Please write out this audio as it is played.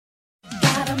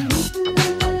I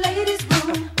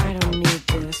don't need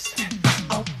this.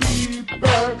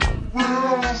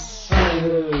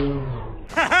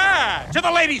 Ha-ha! To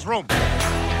the ladies' room!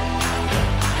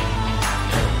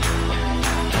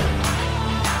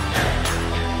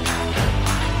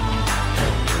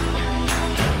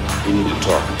 We need to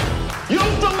talk.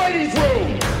 Use the ladies'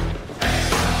 room!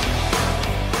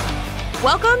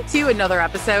 Welcome to another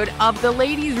episode of The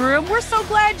Ladies' Room. We're so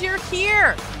glad you're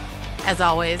here. As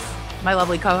always, my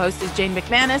lovely co-host is Jane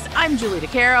McManus. I'm Julie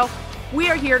DeCaro. We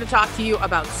are here to talk to you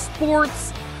about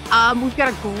sports. We've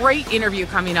got a great interview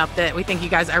coming up that we think you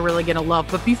guys are really going to love.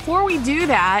 But before we do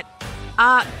that,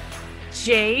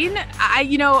 Jane,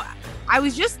 I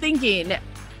was just thinking,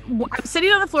 I'm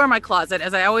sitting on the floor of my closet,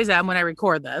 as I always am when I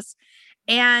record this.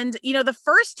 And, the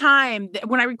first time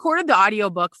when I recorded the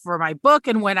audiobook for my book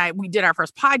and when we did our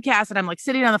first podcast, and I'm like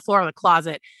sitting on the floor of the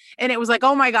closet, and it was like,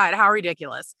 oh my God, how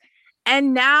ridiculous.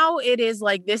 And now it is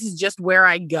like, this is just where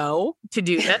I go to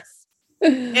do this.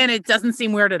 And it doesn't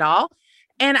seem weird at all.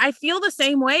 And I feel the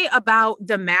same way about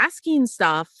the masking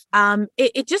stuff.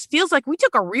 It just feels like we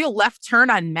took a real left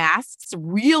turn on masks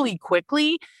really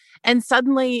quickly. And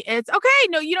suddenly it's okay.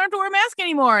 No, you don't have to wear a mask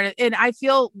anymore. And I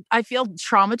feel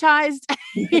traumatized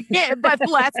by the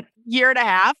last year and a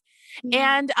half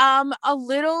and a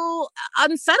little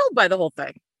unsettled by the whole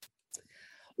thing.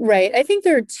 Right. I think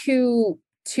there are two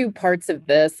parts of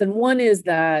this. And one is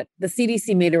that the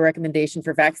CDC made a recommendation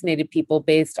for vaccinated people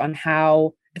based on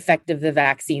how effective the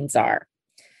vaccines are.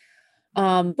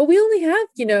 But we only have,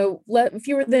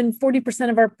 fewer than 40%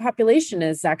 of our population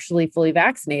is actually fully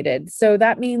vaccinated. So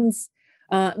that means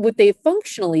what they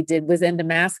functionally did was end a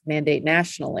mask mandate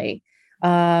nationally.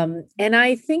 And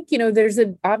I think, there's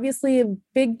obviously a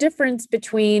big difference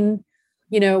between,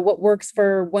 what works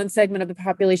for one segment of the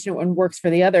population and what works for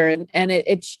the other. And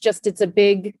it's a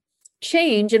big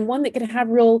change and one that can have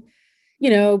real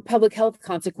public health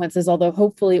consequences, although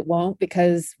hopefully it won't,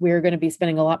 because we're going to be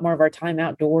spending a lot more of our time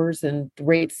outdoors and the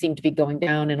rates seem to be going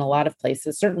down in a lot of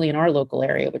places, certainly in our local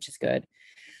area, which is good.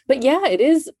 But yeah, it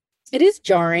is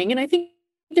jarring. And I think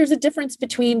there's a difference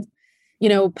between,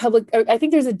 I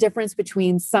think there's a difference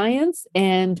between science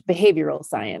and behavioral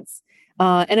science.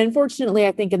 And unfortunately,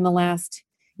 I think in the last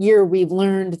year, we've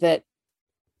learned that,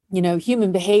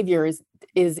 human behavior is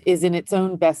in its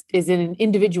own is in an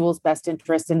individual's best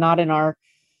interest and not in our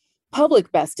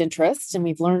public best interest. And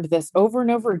we've learned this over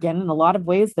and over again in a lot of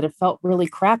ways that have felt really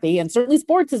crappy. And certainly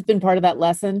sports has been part of that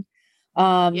lesson. So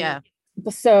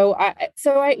I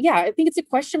think it's a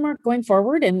question mark going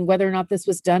forward and whether or not this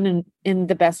was done in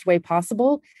the best way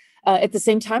possible. At the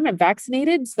same time, I'm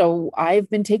vaccinated, so I've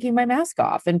been taking my mask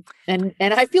off and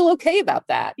I feel okay about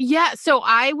that. Yeah. So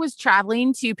I was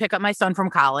traveling to pick up my son from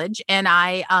college and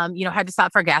I, had to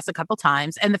stop for gas a couple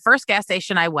times. And the first gas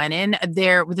station I went in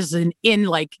this is in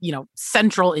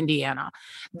central Indiana.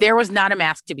 There was not a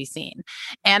mask to be seen.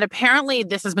 And apparently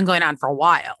this has been going on for a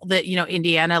while that,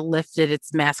 Indiana lifted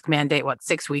its mask mandate,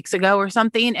 6 weeks ago or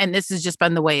something. And this has just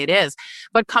been the way it is.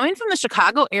 But coming from the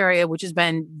Chicago area, which has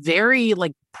been very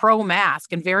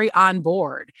pro-mask and very on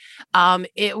board.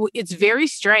 It's very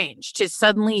strange to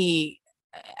suddenly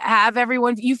have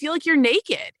everyone, you feel like you're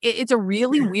naked. It's a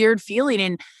really weird feeling.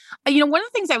 And, one of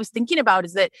the things I was thinking about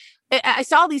is that I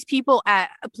saw these people at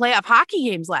playoff hockey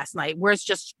games last night where it's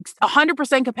just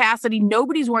 100% capacity.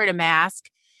 Nobody's wearing a mask.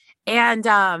 And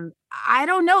I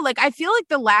don't know, I feel like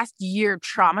the last year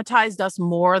traumatized us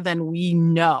more than we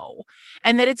know.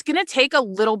 And that it's going to take a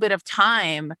little bit of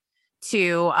time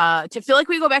to feel like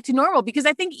we go back to normal, because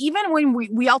I think even when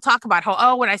we all talk about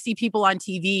how, when I see people on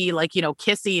TV,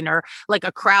 kissing or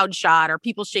a crowd shot or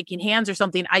people shaking hands or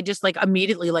something, I just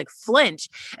immediately flinch.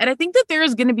 And I think that there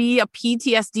is going to be a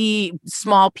PTSD,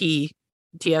 small p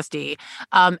TSD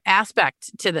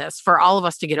aspect to this for all of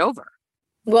us to get over.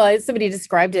 Well, somebody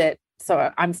described it,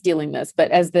 so I'm stealing this,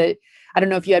 but I don't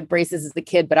know if you had braces as a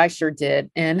kid, but I sure did.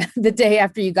 And the day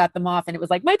after you got them off and it was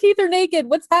like, my teeth are naked.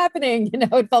 What's happening?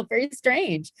 It felt very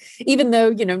strange, even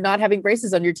though, not having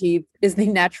braces on your teeth is the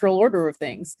natural order of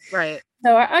things. Right.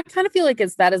 So I kind of feel like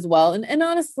it's that as well. And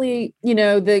honestly,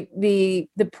 the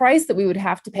price that we would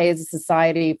have to pay as a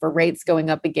society for rates going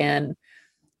up again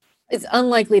is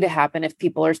unlikely to happen if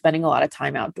people are spending a lot of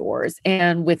time outdoors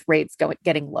and with rates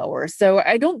getting lower. So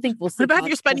I don't think we'll see. What about if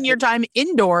you're spending your time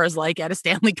indoors, at a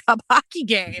Stanley Cup hockey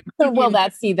game? Well,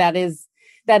 that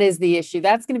is the issue.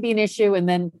 That's going to be an issue. And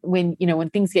then when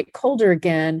things get colder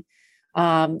again,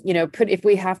 if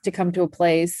we have to come to a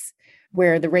place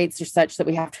where the rates are such that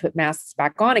we have to put masks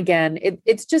back on again,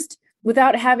 it's just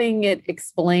without having it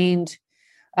explained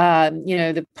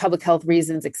the public health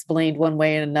reasons explained one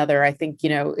way and another. I think,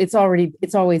 it's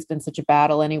always been such a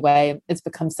battle anyway. It's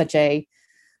become such a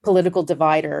political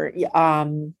divider. I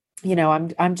know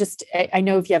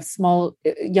if you have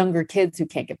younger kids who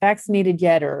can't get vaccinated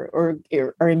yet, or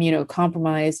are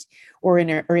immunocompromised, or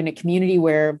in a community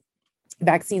where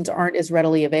vaccines aren't as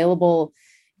readily available,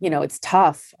 it's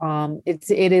tough.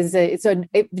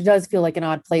 It does feel like an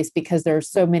odd place because there are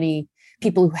so many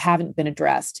people who haven't been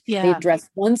addressed. Yeah. They address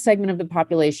one segment of the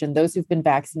population, those who've been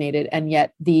vaccinated, and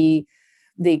yet the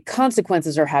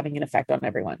consequences are having an effect on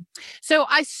everyone. So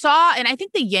I saw, and I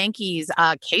think the Yankees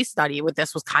case study with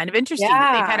this was kind of interesting.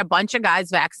 Yeah. They've had a bunch of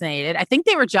guys vaccinated. I think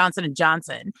they were Johnson &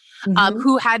 Johnson,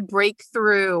 who had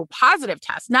breakthrough positive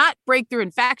tests, not breakthrough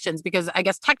infections, because I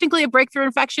guess technically a breakthrough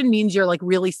infection means you're like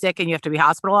really sick and you have to be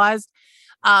hospitalized.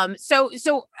 So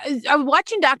I was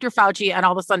watching Dr. Fauci on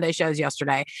all the Sunday shows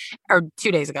yesterday or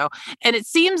 2 days ago, and it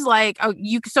seems like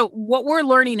so what we're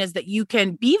learning is that you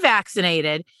can be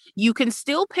vaccinated, you can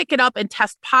still pick it up and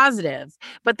test positive,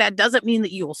 but that doesn't mean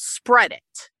that you will spread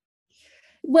it.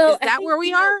 Well, is that where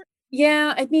we are?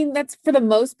 Yeah, I mean, that's for the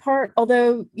most part,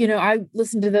 although, I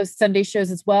listened to those Sunday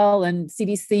shows as well. And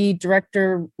CDC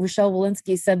Director Rochelle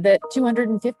Walensky said that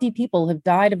 250 people have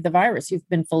died of the virus who've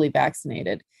been fully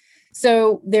vaccinated.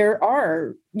 So there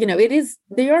are, they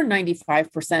are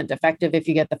 95% effective if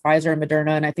you get the Pfizer and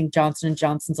Moderna, and I think Johnson &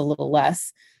 Johnson's a little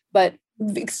less, but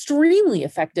extremely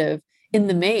effective in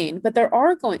the main. But but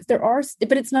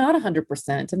it's not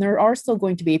 100%. And there are still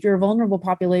going to be, if you're a vulnerable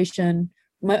population,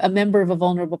 a member of a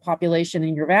vulnerable population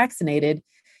and you're vaccinated,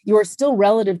 you are still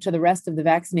relative to the rest of the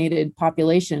vaccinated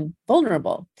population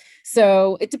vulnerable.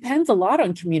 So it depends a lot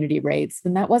on community rates.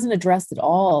 And that wasn't addressed at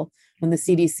all when the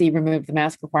CDC removed the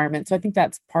mask requirement. So I think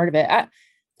that's part of it.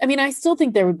 I still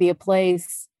think there would be a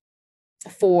place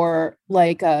for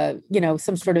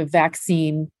some sort of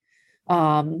vaccine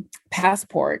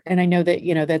passport. And I know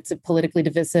that, that's a politically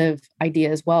divisive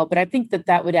idea as well, but I think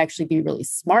that would actually be really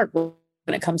smart when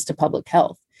it comes to public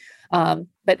health. But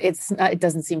it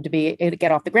doesn't seem to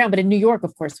get off the ground. But in New York,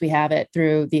 of course, we have it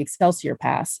through the Excelsior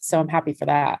Pass. So I'm happy for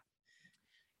that.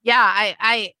 Yeah,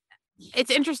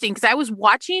 it's interesting because I was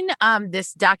watching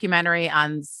this documentary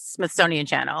on Smithsonian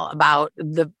Channel about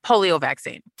the polio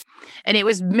vaccine, and it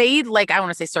was made I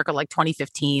want to say circa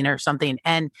 2015 or something.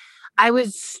 And I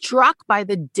was struck by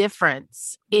the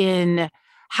difference in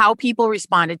how people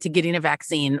responded to getting a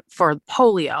vaccine for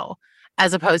polio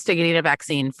as opposed to getting a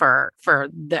vaccine for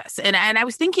this. And I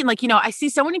was thinking, I see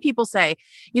so many people say,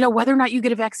 whether or not you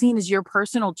get a vaccine is your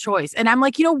personal choice. And I'm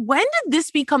like, when did this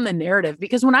become the narrative?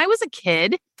 Because when I was a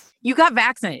kid, you got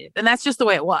vaccinated and that's just the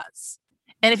way it was.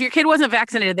 And if your kid wasn't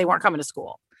vaccinated, they weren't coming to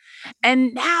school.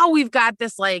 And now we've got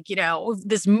this,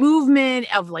 this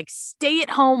movement of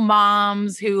stay-at-home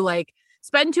moms who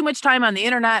spend too much time on the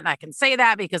internet. And I can say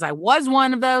that because I was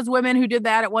one of those women who did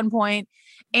that at one point,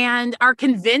 and are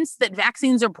convinced that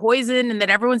vaccines are poison and that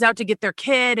everyone's out to get their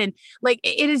kid. And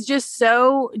it is just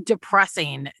so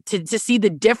depressing to see the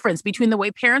difference between the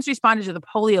way parents responded to the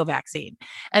polio vaccine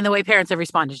and the way parents have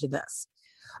responded to this.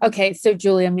 Okay. So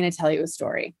Julie, I'm going to tell you a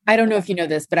story. I don't know if you know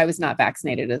this, but I was not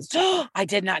vaccinated as a child. I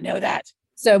did not know that.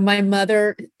 So my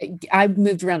mother, I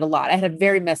moved around a lot. I had a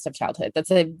very messed up childhood.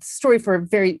 That's a story for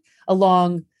a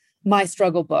long My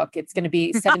Struggle book. It's going to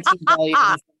be 17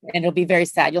 volumes and it'll be very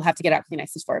sad. You'll have to get out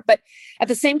Kleenexes for it. But at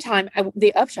the same time,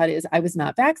 the upshot is I was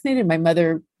not vaccinated. My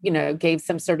mother, gave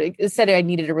said I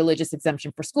needed a religious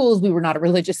exemption for schools. We were not a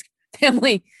religious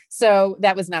family. So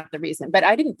that was not the reason. But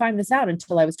I didn't find this out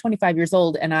until I was 25 years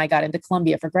old and I got into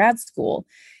Columbia for grad school.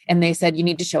 And they said, you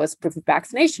need to show us proof of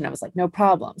vaccination. I was like, no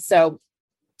problem. So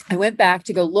I went back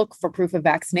to go look for proof of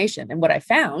vaccination. And what I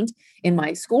found in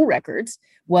my school records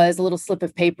was a little slip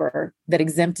of paper that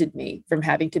exempted me from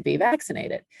having to be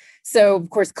vaccinated. So, of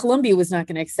course, Columbia was not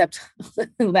going to accept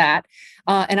that.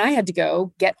 And I had to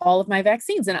go get all of my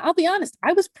vaccines. And I'll be honest,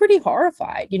 I was pretty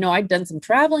horrified. I'd done some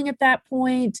traveling at that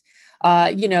point,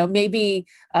 maybe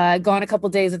gone a couple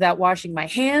of days without washing my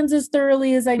hands as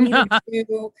thoroughly as I needed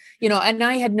to, and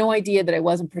I had no idea that I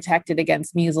wasn't protected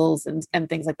against measles and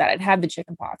things like that. I'd had the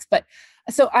chicken pox. But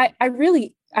so I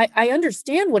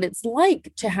understand what it's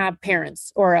like to have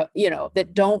parents or,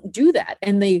 that don't do that.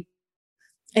 And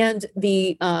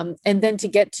then to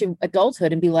get to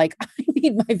adulthood and be like, I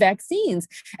need my vaccines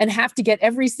and have to get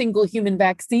every single human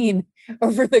vaccine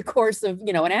over the course of,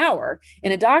 an hour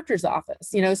in a doctor's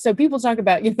office, so people talk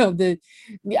about,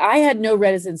 I had no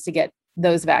reticence to get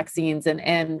those vaccines.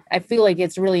 And I feel like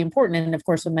it's really important. And of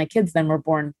course, when my kids then were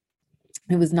born,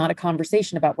 It was not a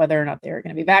conversation about whether or not they were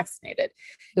going to be vaccinated.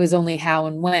 It was only how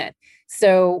and when.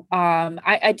 So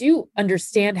I do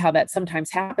understand how that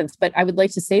sometimes happens, but I would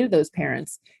like to say to those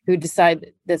parents who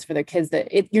decide this for their kids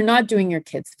that you're not doing your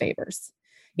kids favors.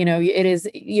 You know, it is,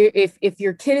 if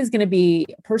your kid is going to be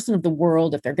a person of the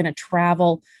world, if they're going to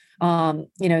travel,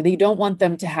 you know, you don't want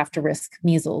them to have to risk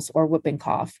measles or whooping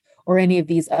cough or any of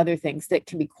these other things that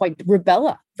can be quite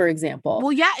rubella, for example.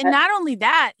 Well, yeah. And not only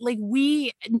that, like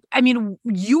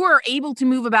you are able to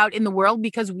move about in the world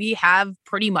because we have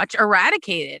pretty much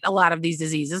eradicated a lot of these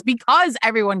diseases because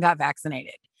everyone got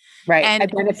vaccinated. Right. And I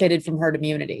benefited from herd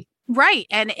immunity. Right.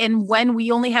 And when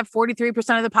we only have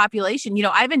 43% of the population, you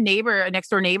know, I have a next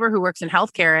door neighbor who works in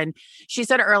healthcare. And she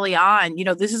said early on, you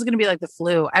know, this is going to be like the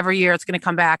flu. Every year it's going to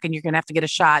come back and you're going to have to get a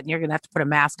shot and you're going to have to put a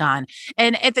mask on.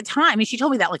 And at the time, and she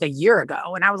told me that like a year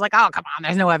ago. And I was like, oh, come on,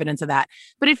 there's no evidence of that.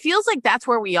 But it feels like that's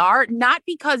where we are, not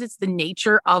because it's the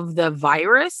nature of the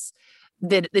virus,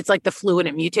 that it's like the flu and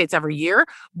it mutates every year,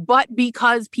 but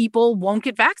because people won't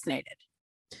get vaccinated.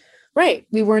 Right.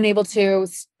 We weren't able to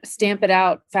stamp it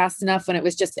out fast enough when it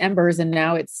was just embers. And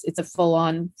now it's a full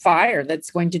on fire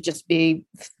that's going to just be,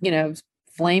 you know,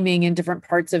 flaming in different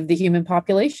parts of the human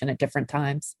population at different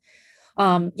times.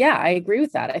 Yeah, I agree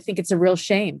with that. I think it's a real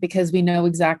shame because we know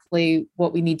exactly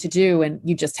what we need to do. And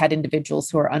you just had individuals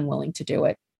who are unwilling to do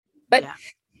it. But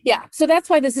yeah, so that's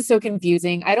why this is so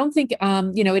confusing. I don't think,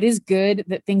 you know, it is good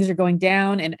that things are going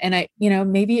down and I, you know,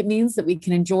 maybe it means that we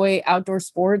can enjoy outdoor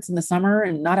sports in the summer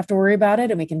and not have to worry about it.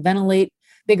 And we can ventilate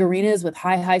big arenas with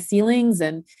high ceilings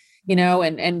and, you know,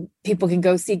 and people can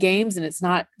go see games and it's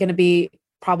not going to be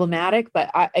problematic, but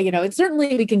you know, and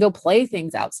certainly we can go play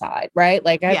things outside, right?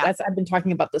 Like I've been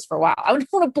talking about this for a while. I would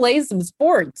want to play some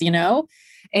sports, you know,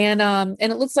 and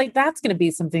it looks like that's going to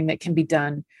be something that can be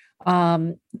done.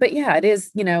 But yeah, it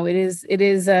is, you know,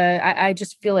 I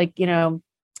just feel like, you know,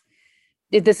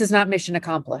 this is not mission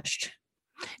accomplished.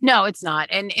 No, it's not.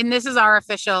 And this is our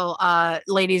official,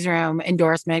 ladies room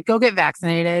endorsement. Go get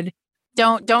vaccinated.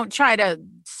 Don't try to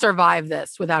survive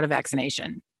this without a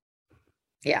vaccination.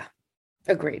 Yeah.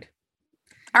 Agreed.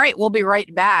 All right. We'll be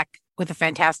right back with the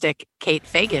fantastic Kate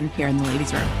Fagan here in the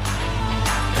ladies room.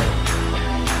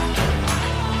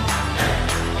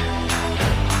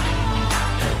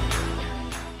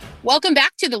 Welcome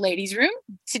back to the ladies' room.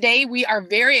 Today, we are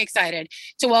very excited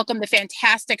to welcome the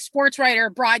fantastic sports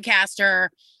writer, broadcaster,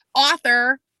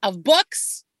 author of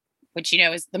books, which, you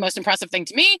know, is the most impressive thing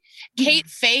to me. Kate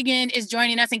Fagan is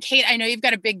joining us. And Kate, I know you've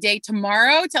got a big day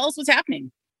tomorrow. Tell us what's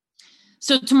happening.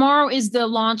 So tomorrow is the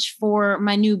launch for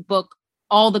my new book,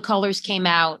 All the Colors Came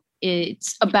Out.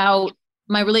 It's about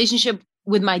my relationship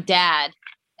with my dad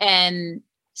and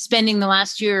spending the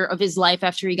last year of his life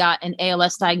after he got an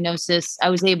ALS diagnosis. I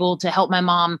was able to help my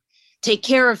mom take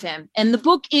care of him. And the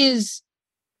book is,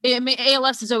 I mean,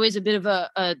 ALS is always a bit of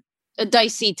a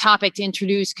dicey topic to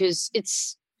introduce because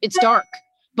it's dark.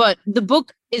 But the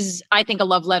book is, I think, a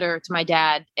love letter to my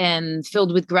dad and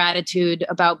filled with gratitude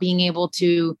about being able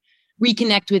to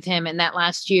reconnect with him in that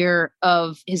last year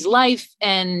of his life.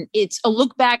 And it's a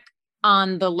look back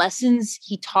on the lessons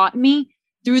he taught me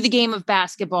through the game of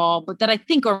basketball, but that I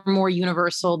think are more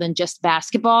universal than just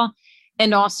basketball.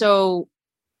 And also,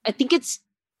 I think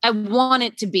I want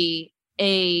it to be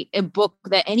a book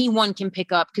that anyone can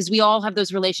pick up because we all have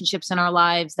those relationships in our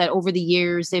lives that over the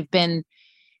years they've been,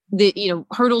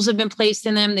 hurdles have been placed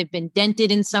in them. They've been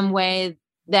dented in some way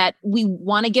that we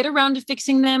want to get around to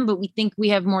fixing them, but we think we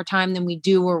have more time than we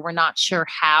do, or we're not sure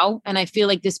how. And I feel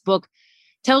like this book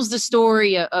tells the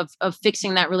story of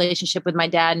fixing that relationship with my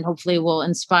dad, and hopefully will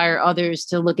inspire others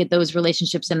to look at those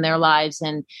relationships in their lives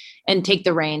and take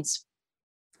the reins.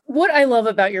 What I love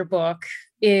about your book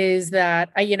is that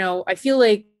I feel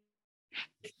like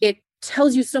it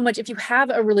tells you so much. If you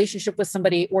have a relationship with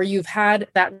somebody, or you've had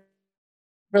that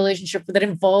relationship that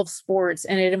involves sports,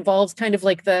 and it involves kind of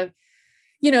like the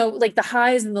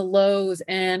highs and the lows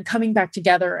and coming back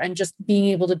together and just being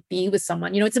able to be with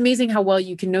someone. It's amazing how well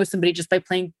you can know somebody just by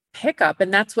playing pickup.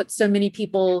 And that's what so many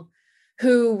people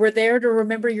who were there to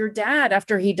remember your dad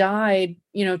after he died,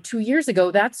 2 years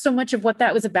ago, that's so much of what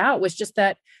that was about, was just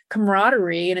that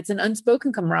camaraderie. And it's an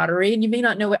unspoken camaraderie. And you may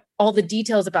not know all the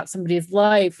details about somebody's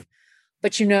life,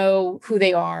 but you know who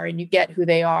they are and you get who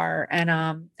they are.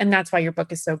 And that's why your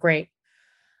book is so great.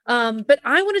 But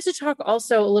I wanted to talk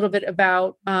also a little bit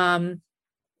about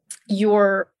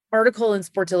your article in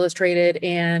Sports Illustrated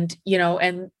and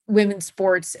women's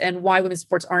sports and why women's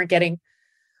sports aren't getting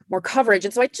more coverage.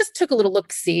 And so I just took a little look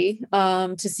to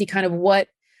see kind of what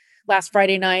last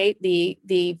Friday night,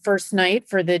 the first night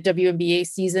for the WNBA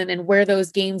season, and where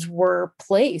those games were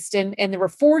placed. And there were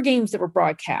 4 games that were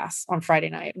broadcast on Friday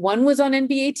night. One was on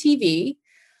NBA TV.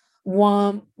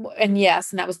 And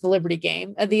that was the Liberty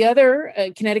game. The other,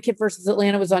 Connecticut versus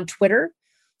Atlanta, was on Twitter.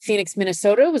 Phoenix,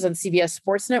 Minnesota was on CBS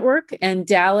Sports Network, and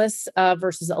Dallas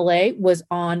versus LA was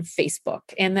on Facebook.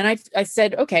 And then I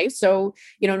said, okay, so,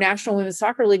 National Women's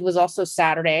Soccer League was also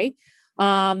Saturday.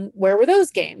 Where were those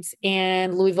games?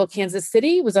 And Louisville, Kansas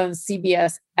City was on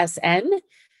CBS SN.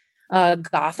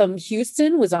 Gotham,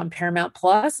 Houston was on Paramount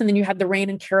Plus. And then you had the Reign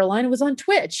in Carolina was on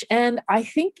Twitch. And I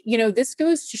think, this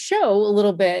goes to show a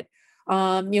little bit,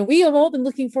 we have all been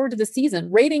looking forward to the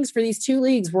season. Ratings for these 2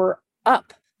 leagues were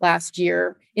up last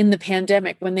year in the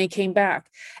pandemic when they came back.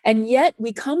 And yet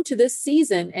we come to this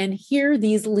season and here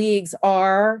these leagues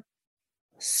are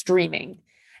streaming.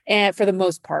 And for the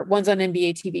most part, one's on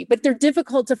NBA TV, but they're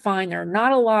difficult to find. There are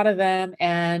not a lot of them.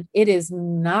 And it is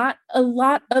not a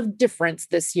lot of difference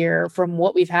this year from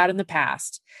what we've had in the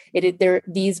past.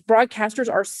 These broadcasters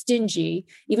are stingy,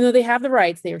 even though they have the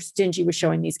rights, they are stingy with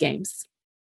showing these games.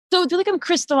 So I feel like I'm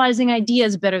crystallizing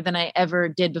ideas better than I ever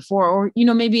did before. Or,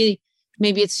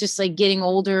 maybe it's just like getting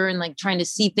older and like trying to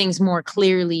see things more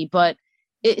clearly. But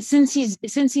since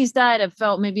he's died, I've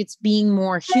felt maybe it's being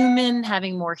more human,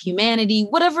 having more humanity,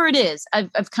 whatever it is.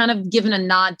 I've kind of given a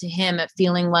nod to him at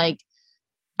feeling like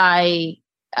I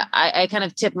kind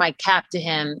of tip my cap to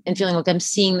him and feeling like I'm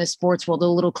seeing the sports world a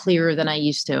little clearer than I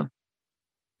used to.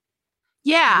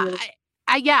 Yeah.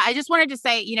 I just wanted to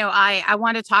say, I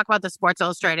want to talk about the Sports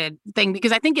Illustrated thing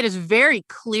because I think it is very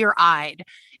clear-eyed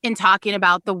in talking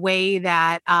about the way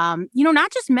that,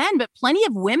 not just men, but plenty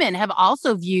of women have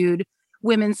also viewed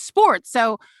women's sports.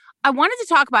 So I wanted to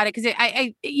talk about it because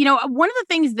one of the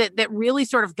things that really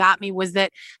sort of got me was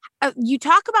that you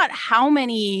talk about how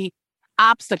many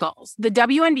obstacles the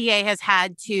WNBA has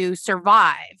had to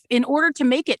survive in order to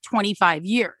make it 25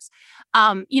 years.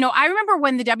 I remember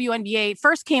when the WNBA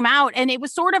first came out and it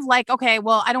was sort of like, okay,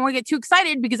 well, I don't want to get too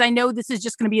excited because I know this is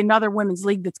just going to be another women's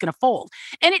league that's going to fold.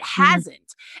 And it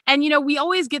hasn't. And, we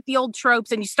always get the old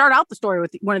tropes and you start out the story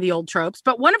with one of the old tropes,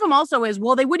 but one of them also is,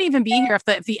 well, they wouldn't even be here if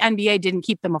the NBA didn't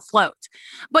keep them afloat.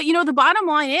 But, the bottom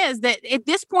line is that at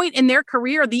this point in their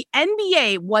career, the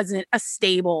NBA wasn't a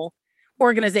stable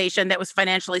organization that was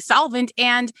financially solvent,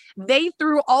 and they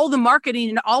threw all the marketing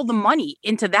and all the money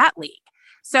into that league.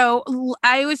 So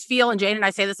I always feel, and Jane and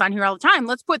I say this on here all the time,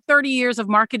 let's put 30 years of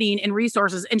marketing and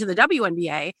resources into the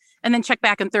WNBA and then check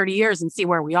back in 30 years and see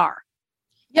where we are.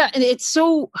 Yeah. And it's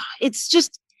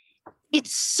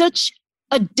such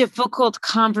a difficult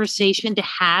conversation to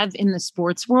have in the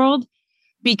sports world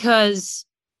because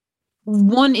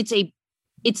one,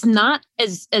 it's not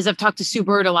as I've talked to Sue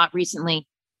Bird a lot recently,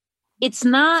 it's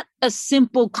not a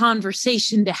simple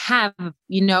conversation to have,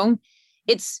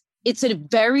 it's a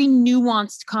very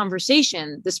nuanced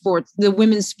conversation, the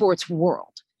women's sports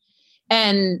world.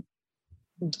 And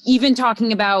even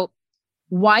talking about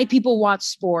why people watch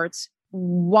sports,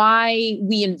 why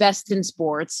we invest in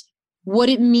sports, what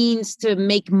it means to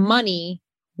make money,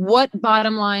 what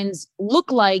bottom lines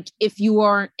look like if you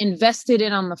are invested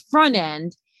in on the front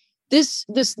end.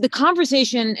 The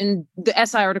conversation in the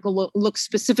SI article looks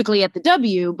specifically at the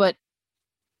W, but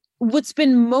what's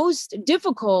been most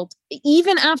difficult,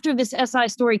 even after this SI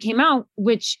story came out,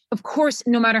 which of course,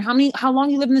 no matter how long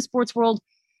you live in the sports world,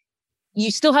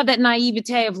 you still have that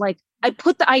naivete of like, I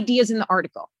put the ideas in the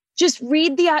article. Just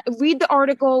read the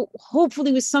article,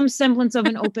 hopefully with some semblance of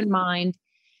an open mind,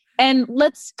 and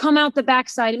let's come out the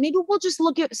backside and maybe we'll just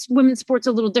look at women's sports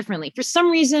a little differently. For some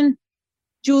reason,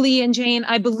 Julie and Jane,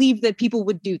 I believe that people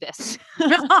would do this.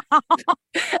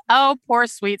 Oh, poor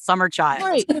sweet summer child.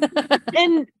 Right.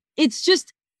 And it's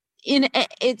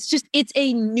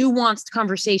a nuanced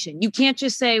conversation. You can't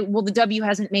just say, well, the W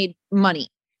hasn't made money,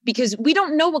 because we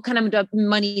don't know what kind of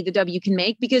money the W can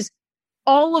make because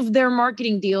all of their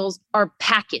marketing deals are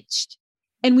packaged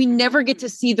and we never get to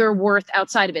see their worth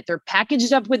outside of it. They're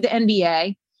packaged up with the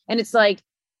NBA. And it's like,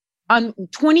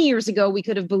 20 years ago, we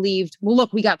could have believed, well,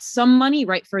 look, we got some money,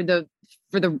 right, for the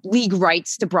league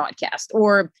rights to broadcast,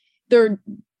 or their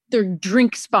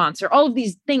drink sponsor. All of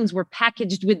these things were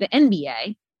packaged with the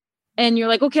NBA. And you're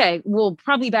like, okay, well,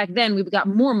 probably back then we got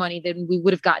more money than we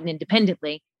would have gotten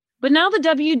independently. But now the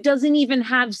W doesn't even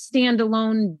have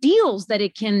standalone deals that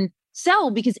it can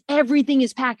sell because everything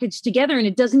is packaged together and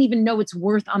it doesn't even know its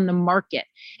worth on the market.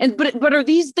 But are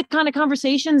these the kind of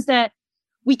conversations that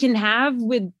we can have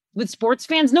with sports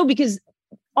fans? No, because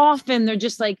often they're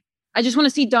just like, I just want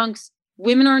to see dunks.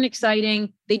 Women aren't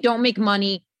exciting. They don't make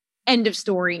money. End of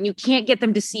story. And you can't get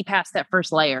them to see past that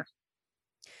first layer.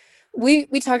 We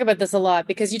talk about this a lot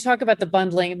because you talk about the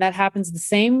bundling, and that happens. The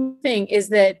same thing is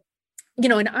that,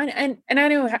 and I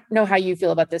know how you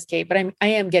feel about this, Kate, but I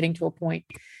am getting to a point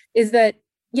is that,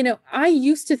 I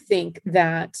used to think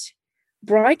that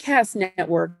broadcast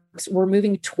networks were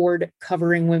moving toward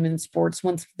covering women's sports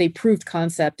once they proved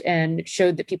concept and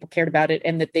showed that people cared about it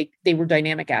and that they were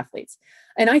dynamic athletes.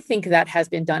 And I think that has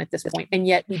been done at this point. And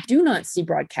yet we do not see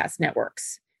broadcast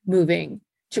networks moving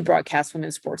to broadcast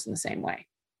women's sports in the same way.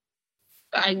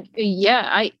 I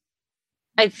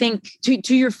think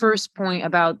to your first point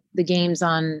about the games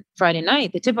on Friday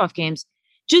night, the tip-off games,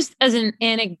 just as an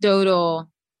anecdotal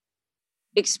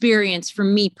experience for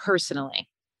me personally,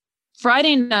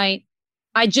 Friday night,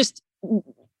 I just,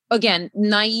 again,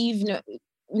 naive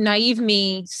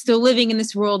me, still living in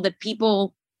this world that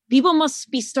people must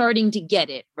be starting to get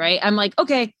it, right? I'm like,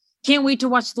 okay, can't wait to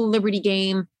watch the Liberty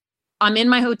game. I'm in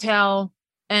my hotel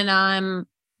and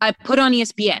I put on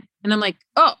ESPN and I'm like,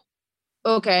 oh,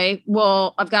 okay,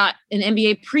 well, I've got an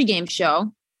NBA pregame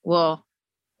show. Well,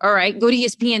 all right, go to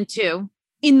ESPN2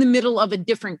 in the middle of a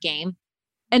different game.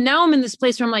 And now I'm in this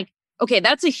place where I'm like, okay,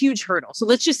 that's a huge hurdle. So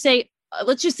let's just say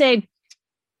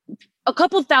a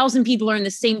couple thousand people are in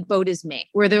the same boat as me,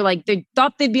 where they're like, they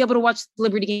thought they'd be able to watch the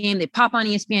Liberty game. They pop on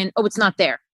ESPN. Oh, it's not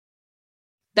there.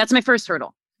 That's my first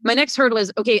hurdle. My next hurdle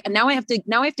is, okay, and now I have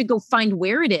to go find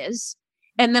where it is.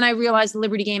 And then I realize the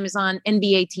Liberty game is on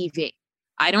NBA TV.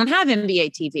 I don't have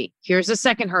NBA TV. Here's the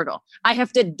second hurdle. I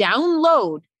have to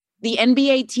download the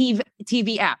NBA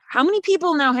TV app. How many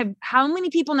people now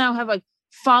have like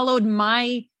followed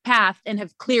my path and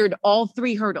have cleared all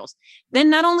three hurdles? Then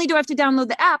not only do I have to download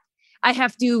the app, I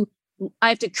have to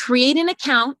create an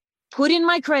account, put in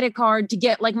my credit card to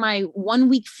get like my 1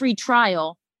 week free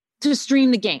trial to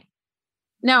stream the game.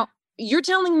 Now, you're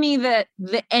telling me that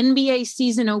the NBA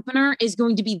season opener is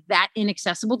going to be that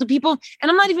inaccessible to people? And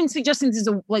I'm not even suggesting this is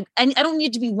I don't need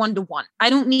it to be 1-1. I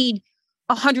don't need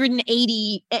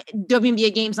 180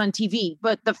 WNBA games on TV.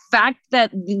 But the fact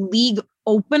that the league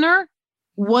opener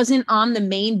wasn't on the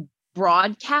main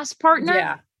broadcast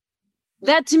partner,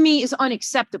 that to me is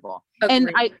unacceptable. Agreed.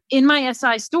 And in my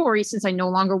SI story, since I no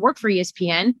longer work for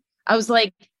ESPN, I was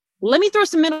like, let me throw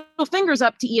some middle fingers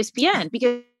up to ESPN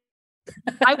because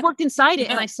I worked inside it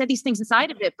and I said these things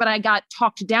inside of it, but I got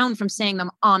talked down from saying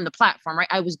them on the platform, right?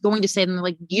 I was going to say them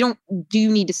like, do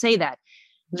you need to say that?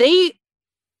 They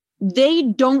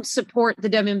don't support the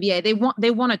WNBA.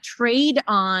 They want to trade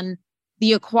on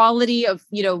the equality of,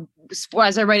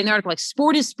 as I write in the article, like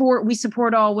sport is sport. We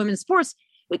support all women's sports.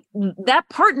 That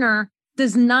partner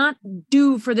does not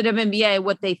do for the WNBA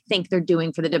what they think they're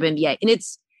doing for the WNBA.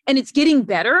 And it's getting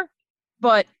better,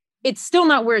 but it's still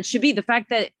not where it should be. The fact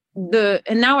that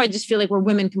and now I just feel like we're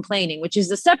women complaining, which is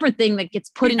a separate thing that gets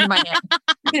put into my head.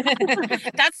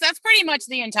 That's pretty much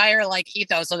the entire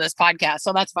ethos of this podcast.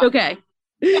 So that's fine. Okay.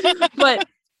 But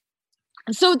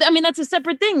so, I mean, that's a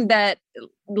separate thing that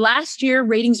last year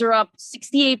ratings are up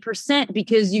 68%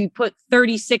 because you put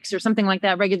 36 or something like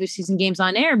that regular season games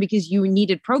on air because you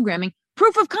needed programming.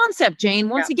 Proof of concept, Jane,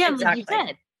 once again, exactly. Like you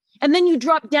said. And then you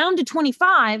drop down to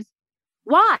 25.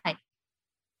 Why?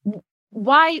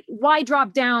 Why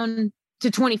drop down to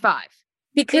 25?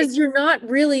 Because you're not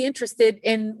really interested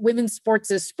in women's sports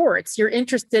as sports. You're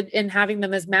interested in having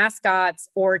them as mascots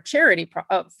or charity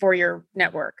for your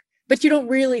network, but you don't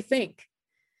really think.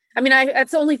 I mean,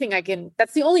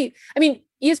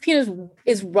 ESPN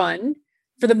is run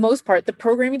for the most part. The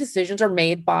programming decisions are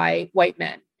made by white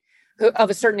men of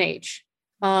a certain age.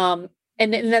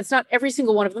 And that's not every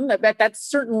single one of them. That's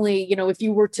certainly, if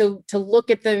you were to look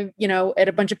at at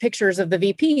a bunch of pictures of the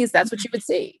VPs, that's what you would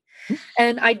see.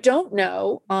 And I don't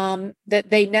know that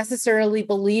they necessarily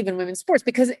believe in women's sports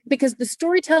because the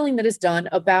storytelling that is done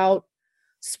about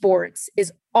sports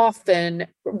is often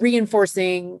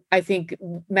reinforcing, I think,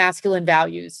 masculine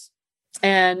values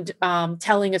and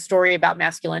telling a story about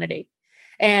masculinity.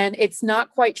 And it's not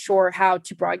quite sure how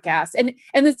to broadcast. And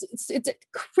it's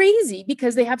crazy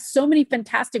because they have so many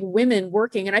fantastic women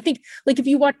working. And I think if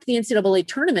you watch the NCAA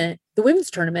tournament, the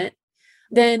women's tournament,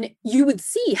 then you would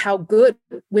see how good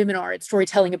women are at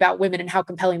storytelling about women and how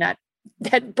compelling that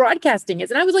broadcasting is.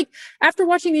 And I was like, after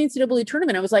watching the NCAA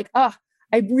tournament, I was like, I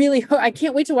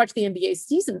can't wait to watch the NBA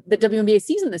season, the WNBA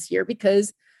season this year,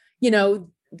 because,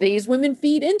 these women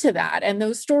feed into that and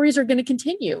those stories are going to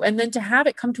continue. And then to have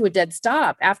it come to a dead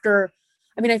stop after,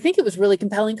 I think it was really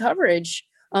compelling coverage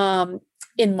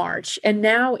in March. And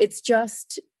now it's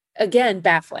just, again,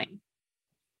 baffling.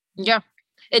 Yeah.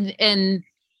 And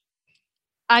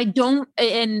I'm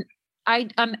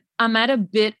at a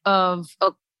bit of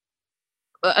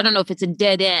I don't know if it's a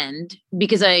dead end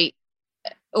because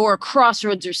or a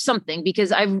crossroads or something,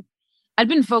 because I'd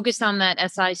been focused on that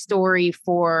SI story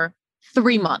for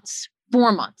 3 months,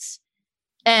 4 months.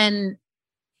 And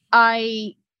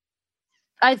I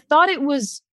thought it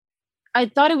was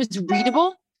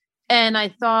readable, and I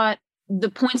thought the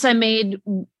points I made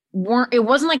it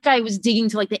wasn't like I was digging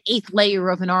to like the 8th layer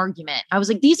of an argument. I was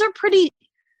like, these are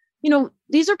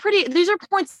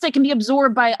points that can be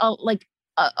absorbed by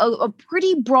a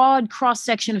pretty broad cross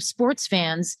section of sports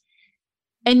fans.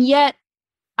 And yet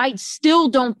I still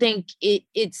don't think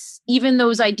it's even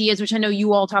those ideas, which I know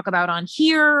you all talk about on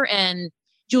here. And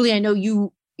Julie, I know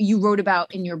you wrote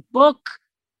about in your book.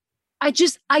 I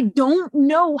don't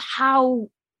know how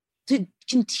to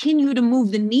continue to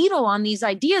move the needle on these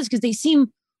ideas, because they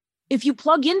seem, if you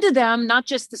plug into them, not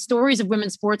just the stories of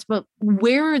women's sports, but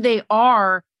where they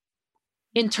are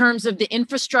in terms of the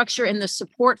infrastructure and the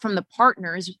support from the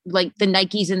partners, like the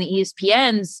Nikes and the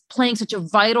ESPNs playing such a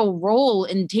vital role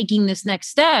in taking this next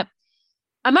step.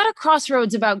 I'm at a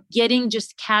crossroads about getting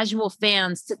just casual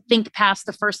fans to think past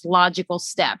the first logical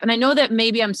step. And I know that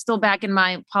maybe I'm still back in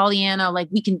my Pollyanna, like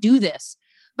we can do this,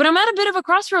 but I'm at a bit of a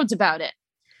crossroads about it.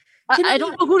 I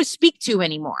don't know who to speak to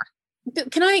anymore.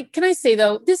 Can I say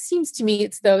though, this seems to me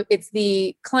it's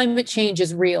the climate change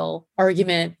is real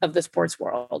argument of the sports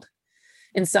world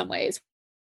in some ways,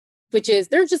 which is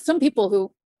there are just some people who are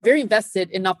very invested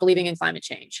in not believing in climate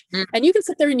change. And you can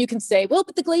sit there and you can say, well,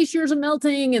 but the glaciers are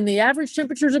melting and the average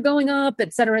temperatures are going up,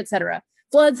 et cetera,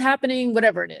 floods happening,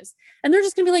 whatever it is. And they're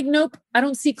just gonna be like, nope, I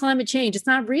don't see climate change. It's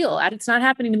not real. It's not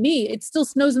happening to me. It still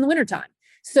snows in the wintertime.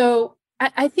 So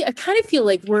I kind of feel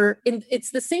like it's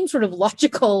the same sort of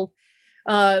logical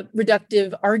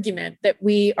reductive argument that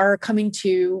we are coming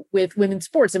to with women's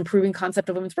sports, improving concept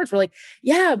of women's sports. We're like,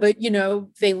 yeah, but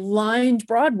they lined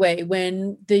Broadway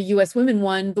when the US women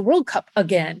won the World Cup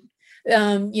again.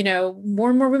 More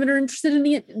and more women are interested in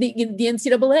the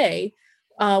NCAA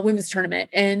women's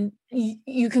tournament. And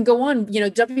you can go on,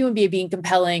 WNBA being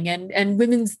compelling and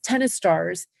women's tennis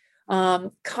stars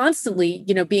constantly,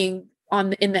 being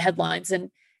in the headlines,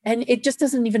 and it just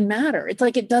doesn't even matter. It's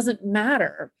like, it doesn't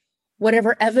matter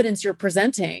whatever evidence you're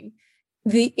presenting.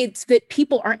 It's that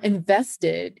people aren't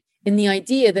invested in the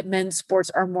idea that men's sports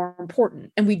are more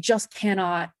important, and we just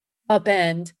cannot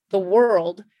upend the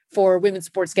world for women's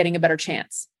sports getting a better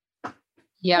chance.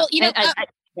 Yeah. Well,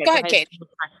 go ahead, Kate.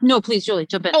 No, please, Julie,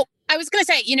 jump in. Oh, I was going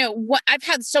to say, what I've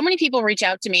had so many people reach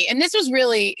out to me, and this was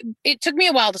really, it took me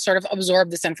a while to sort of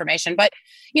absorb this information, but,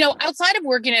 outside of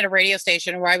working at a radio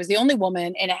station where I was the only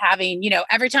woman and having,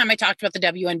 every time I talked about the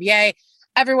WNBA,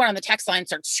 everyone on the text line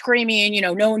starts screaming,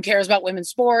 no one cares about women's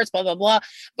sports, blah, blah, blah.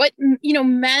 But,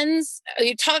 men's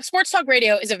sports talk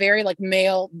radio is a very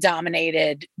male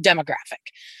dominated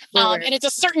demographic. And it's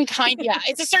a certain kind,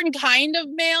 it's a certain kind of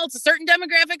male. It's a certain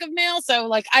demographic of male. So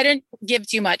I didn't give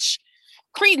too much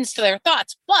credence to their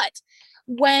thoughts. But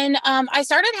when I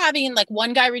started having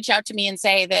one guy reach out to me and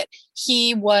say that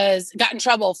he got in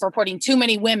trouble for putting too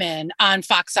many women on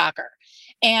Fox Soccer.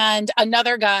 And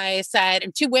another guy said,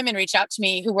 and 2 women reached out to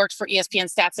me who worked for ESPN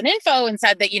Stats and Info and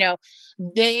said that,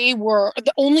 they were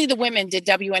only the women did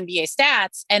WNBA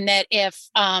stats. And that if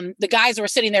the guys were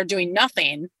sitting there doing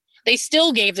nothing, they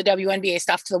still gave the WNBA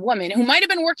stuff to the woman who might've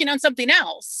been working on something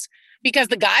else, because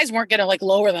the guys weren't going to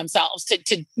lower themselves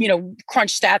to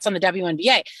crunch stats on the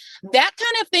WNBA. That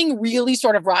kind of thing really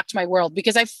sort of rocked my world,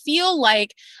 because I feel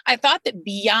like I thought that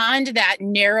beyond that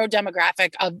narrow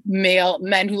demographic of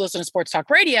men who listen to sports talk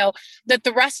radio, that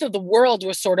the rest of the world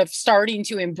was sort of starting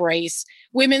to embrace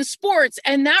women's sports.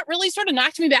 And that really sort of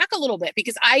knocked me back a little bit,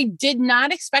 because I did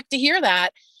not expect to hear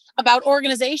that about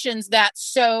organizations that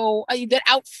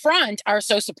out front are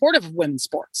so supportive of women's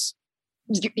sports.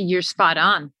 You're spot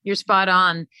on. You're spot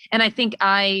on. And I think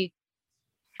I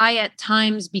at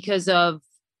times, because of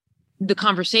the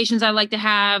conversations I like to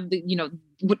have,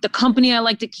 with the company I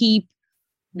like to keep,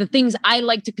 the things I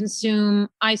like to consume,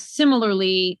 I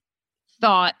similarly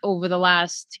thought over the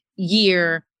last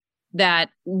year that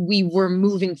we were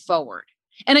moving forward.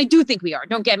 And I do think we are.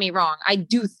 Don't get me wrong. I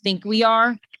do think we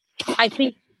are. I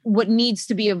think what needs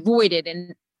to be avoided,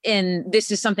 and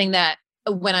this is something that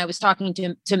when I was talking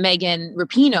to Megan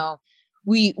Rapinoe,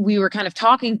 we were kind of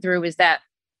talking through, is that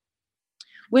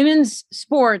women's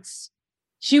sports,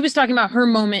 she was talking about her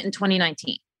moment in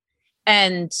 2019.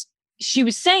 And she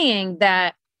was saying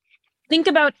that, think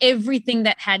about everything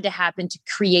that had to happen to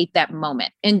create that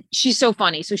moment. And she's so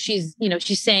funny. So she's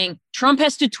saying Trump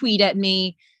has to tweet at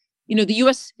me,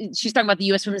 she's talking about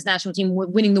the US women's national team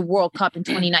winning the World Cup in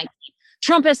 2019.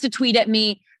 Trump has to tweet at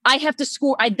me. I have to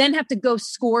score. I then have to go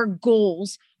score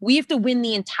goals. We have to win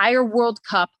the entire World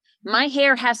Cup. my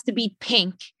hair has to be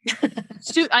pink.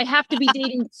 I have to be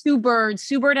dating Sue Bird.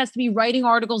 Sue Bird has to be writing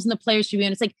articles in the Players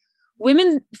Tribune. It's like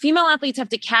female athletes have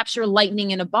to capture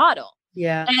lightning in a bottle.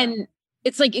 Yeah. And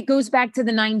it's like, it goes back to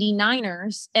the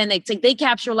 99ers, and it's like they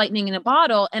capture lightning in a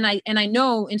bottle. And I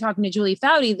know in talking to Julie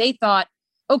Foudy, they thought,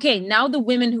 okay, now the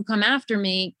women who come after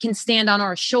me can stand on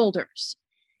our shoulders.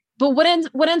 But what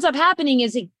ends up happening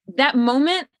is that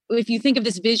moment, if you think of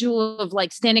this visual of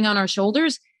like standing on our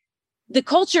shoulders, the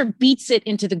culture beats it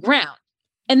into the ground.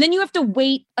 And then you have to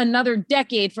wait another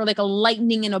decade for like a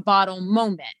lightning in a bottle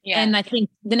moment. Yeah. And I think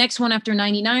the next one after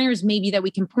 99ers, maybe that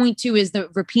we can point to, is the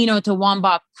Rapinoe to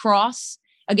Wambach cross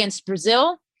against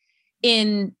Brazil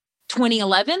in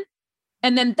 2011.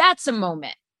 And then that's a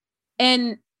moment.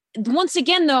 And once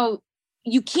again, though,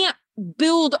 you can't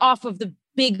build off of the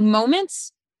big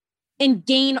moments and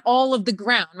gain all of the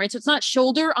ground, right? So it's not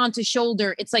shoulder onto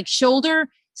shoulder. It's like shoulder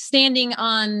standing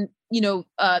on,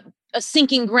 a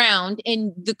sinking ground,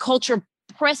 and the culture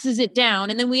presses it down.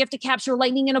 And then we have to capture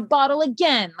lightning in a bottle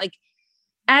again. Like,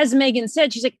 as Megan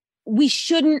said, she's like, we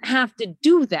shouldn't have to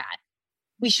do that.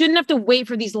 We shouldn't have to wait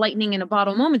for these lightning in a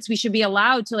bottle moments. We should be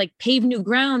allowed to like pave new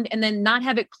ground and then not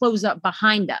have it close up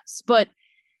behind us. But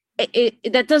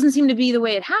that doesn't seem to be the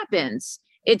way it happens.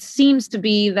 It seems to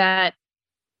be that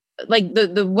like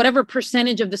the whatever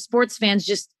percentage of the sports fans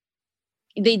just,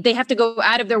 they have to go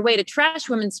out of their way to trash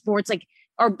women's sports, like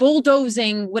are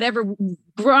bulldozing whatever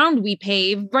ground we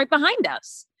pave right behind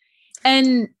us.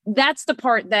 And that's the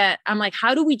part that I'm like,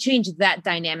 how do we change that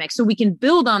dynamic so we can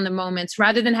build on the moments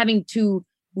rather than having to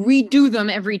redo them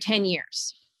every 10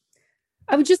 years?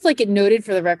 I would just like it noted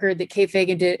for the record that Kay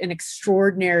Fagan did an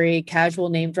extraordinary casual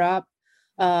name drop.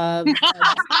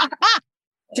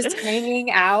 Just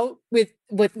hanging out with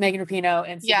Megan Rapinoe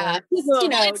and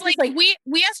it's like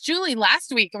we asked Julie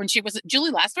last week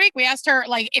we asked her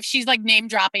like if she's like name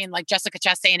dropping like Jessica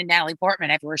Chastain and Natalie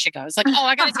Portman everywhere she goes. Like,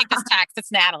 I gotta take this text.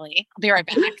 It's Natalie. I'll be right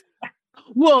back.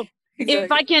 Well,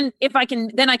 exactly. if I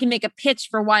can, then I can make a pitch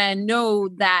for why I know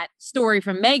that story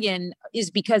from Megan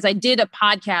is because I did a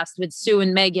podcast with Sue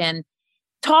and Megan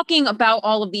talking about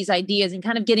all of these ideas and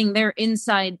kind of getting their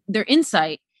insight.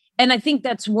 And I think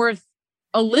that's worth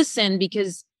a listen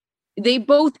because they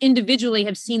both individually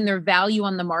have seen their value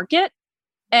on the market,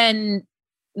 and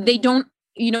they don't,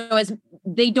 as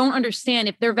they don't understand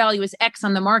if their value is X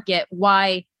on the market,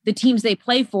 why the teams they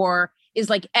play for is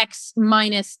like X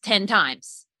minus 10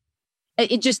 times.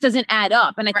 It just doesn't add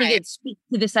up. And I think it speaks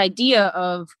to this idea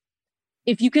of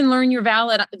if you can learn your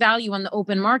value on the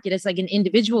open market as like an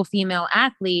individual female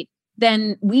athlete,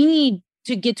 then we need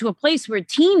to get to a place where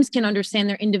teams can understand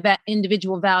their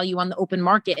individual value on the open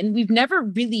market. And we've never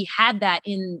really had that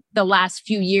in the last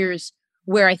few years,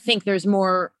 where I think there's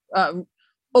more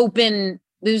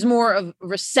there's more of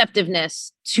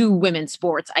receptiveness to women's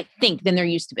sports, I think, than there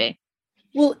used to be.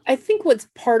 Well, I think what's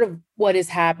part of what is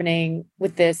happening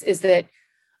with this is that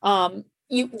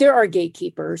there are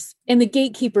gatekeepers, and the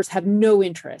gatekeepers have no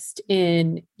interest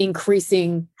in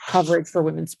increasing coverage for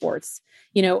women's sports.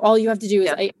 All you have to do is,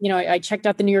 I checked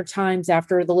out the New York Times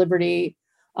after the Liberty,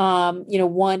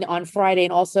 one on Friday,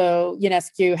 and also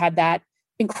Ionescu had that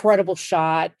incredible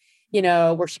shot,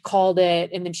 where she called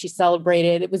it and then she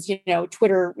celebrated. It was,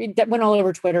 Twitter, that went all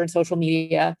over Twitter and social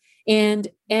media. And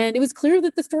it was clear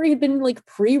that the story had been like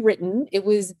pre-written. It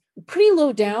was pretty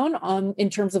low down in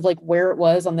terms of like where it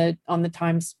was on the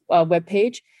Times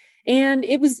webpage. And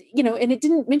it was, and it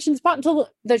didn't mention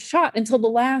the shot until the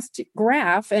last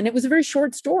graph. And it was a very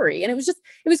short story. And it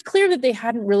was clear that they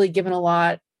hadn't really given a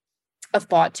lot of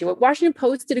thought to it. Washington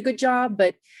Post did a good job,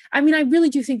 but I mean, I really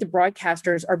do think the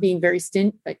broadcasters are being very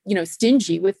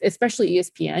stingy with, especially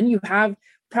ESPN. You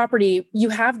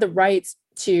have the rights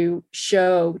to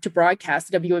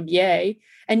broadcast WNBA,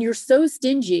 and you're so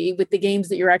stingy with the games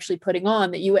that you're actually putting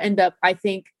on that you end up, I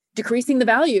think, decreasing the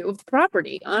value of the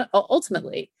property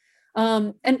ultimately.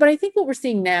 But I think what we're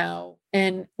seeing now,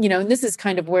 and this is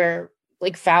kind of where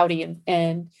like Foudy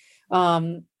and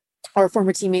our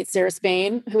former teammate Sarah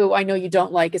Spain, who I know you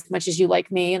don't like as much as you like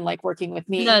me and like working with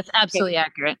me. No, that's absolutely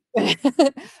accurate.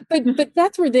 but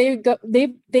that's where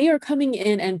they are coming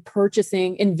in and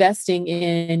investing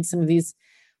in some of these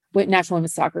national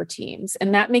women's soccer teams.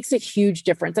 And that makes a huge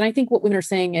difference. And I think what women are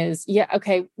saying is, we're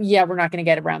not going to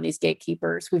get around these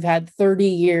gatekeepers. We've had 30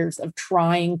 years of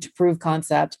trying to prove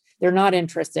concept. They're not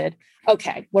interested.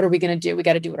 Okay, what are we going to do? We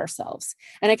got to do it ourselves.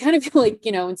 And I kind of feel like,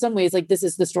 in some ways, like this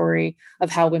is the story of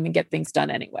how women get things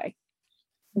done anyway.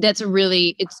 That's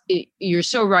you're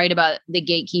so right about the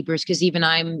gatekeepers, because even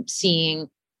I'm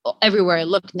seeing everywhere I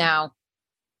look now,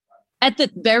 at the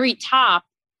very top,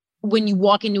 when you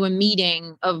walk into a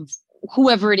meeting of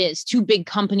whoever it is, two big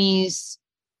companies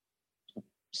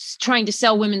trying to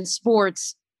sell women's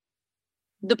sports,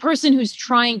 the person who's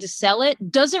trying to sell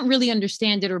it doesn't really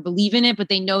understand it or believe in it, but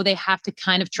they know they have to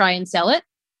kind of try and sell it.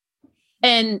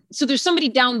 And so there's somebody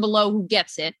down below who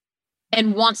gets it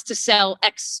and wants to sell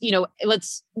X,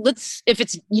 let's, if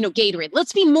it's, Gatorade,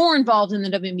 let's be more involved in the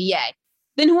WNBA.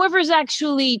 Then whoever's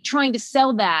actually trying to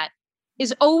sell that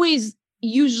is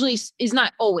usually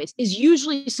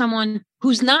someone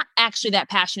who's not actually that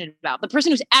passionate about. The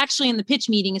person who's actually in the pitch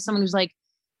meeting is someone who's like,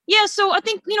 yeah, so I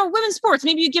think, women's sports,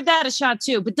 maybe you give that a shot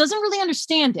too, but doesn't really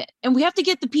understand it. And we have to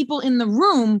get the people in the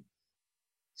room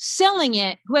selling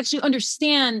it who actually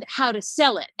understand how to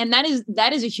sell it. And that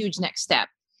is a huge next step.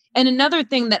 And another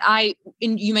thing that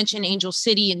you mentioned Angel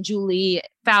City and Julie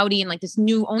Foudy and like this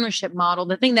new ownership model,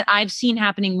 the thing that I've seen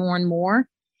happening more and more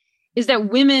is that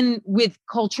women with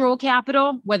cultural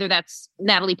capital, whether that's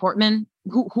Natalie Portman,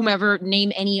 whomever,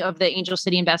 name any of the Angel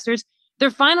City investors,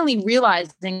 they're finally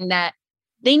realizing that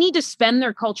they need to spend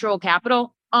their cultural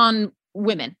capital on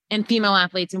women and female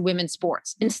athletes in women's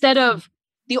sports. Instead of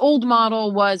the old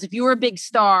model was if you were a big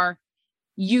star,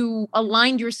 you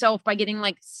aligned yourself by getting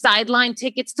like sideline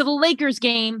tickets to the Lakers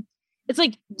game. It's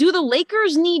like, do the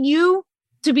Lakers need you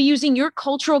to be using your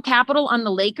cultural capital on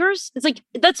the Lakers? It's like,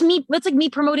 that's like me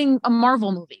promoting a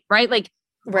Marvel movie, right? Like,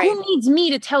 who needs me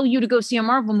to tell you to go see a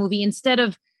Marvel movie instead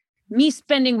of me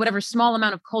spending whatever small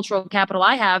amount of cultural capital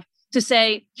I have to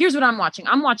say, here's what I'm watching.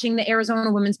 I'm watching the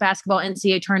Arizona women's basketball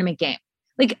NCAA tournament game.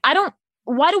 Like,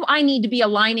 why do I need to be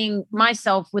aligning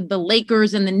myself with the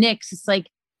Lakers and the Knicks? It's like,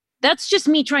 that's just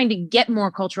me trying to get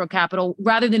more cultural capital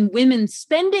rather than women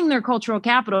spending their cultural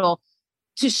capital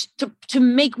to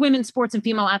make women's sports and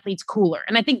female athletes cooler.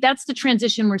 And I think that's the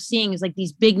transition we're seeing is like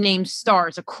these big name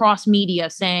stars across media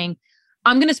saying,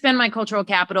 I'm going to spend my cultural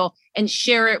capital and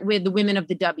share it with the women of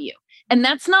the W. And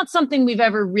that's not something we've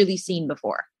ever really seen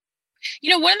before.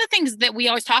 One of the things that we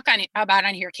always talk about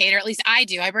on here, Kate, or at least I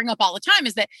do, I bring up all the time,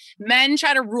 is that men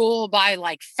try to rule by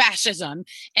like fascism,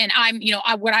 and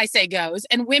what I say goes,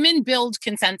 and women build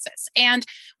consensus. And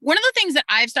one of the things that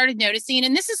I've started noticing,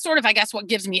 and this is sort of, I guess, what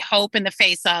gives me hope in the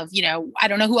face of, I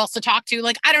don't know who else to talk to.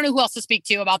 Like, I don't know who else to speak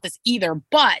to about this either,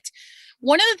 but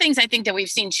one of the things I think that we've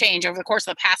seen change over the course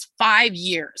of the past 5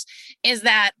 years is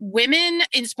that women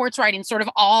in sports writing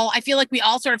I feel like we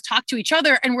all sort of talk to each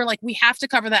other and we're like, we have to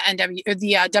cover the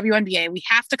WNBA. We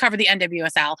have to cover the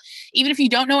NWSL. Even if you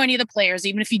don't know any of the players,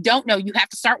 even if you don't know, you have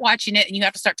to start watching it and you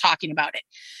have to start talking about it.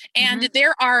 And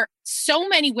there are so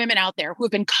many women out there who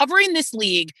have been covering this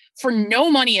league for no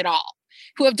money at all,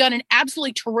 who have done an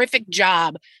absolutely terrific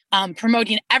job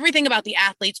promoting everything about the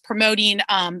athletes, promoting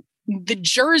the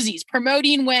jerseys,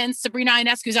 promoting when Sabrina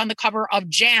Ionescu is on the cover of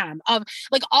Jam, of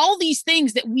like all these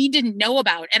things that we didn't know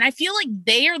about. And I feel like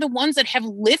they are the ones that have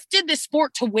lifted the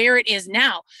sport to where it is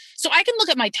now. So I can look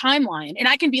at my timeline and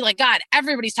I can be like, God,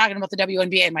 everybody's talking about the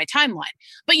WNBA in my timeline.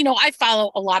 But, I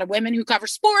follow a lot of women who cover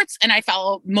sports and I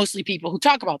follow mostly people who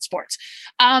talk about sports.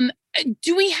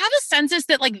 Do we have a census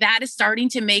that like that is starting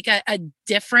to make a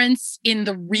difference in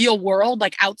the real world,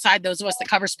 like outside those of us that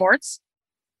cover sports?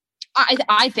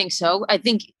 I think so. I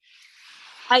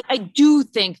do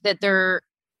think that there,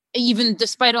 even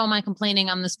despite all my complaining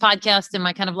on this podcast and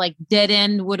my kind of like dead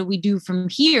end, what do we do from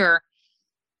here?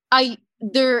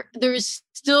 There's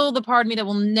still the part of me that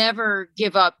will never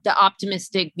give up the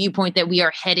optimistic viewpoint that we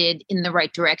are headed in the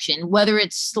right direction, whether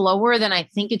it's slower than I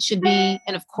think it should be.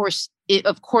 And of course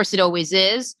it always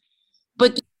is.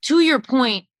 But to your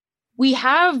point, we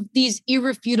have these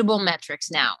irrefutable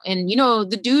metrics now. And,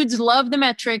 the dudes love the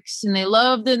metrics and they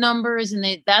love the numbers and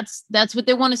that's what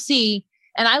they want to see.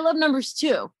 And I love numbers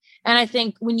too. And I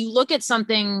think when you look at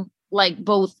something like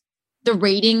both the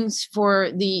ratings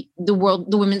for the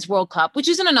Women's World Cup, which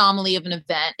is an anomaly of an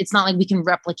event, it's not like we can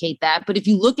replicate that. But if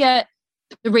you look at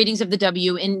the ratings of the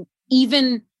W and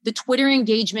even the Twitter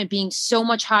engagement being so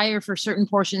much higher for certain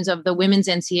portions of the women's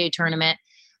NCAA tournament,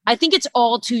 I think it's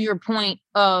all to your point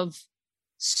of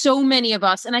so many of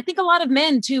us, and I think a lot of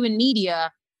men too in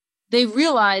media, they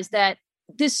realize that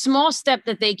this small step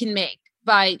that they can make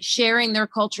by sharing their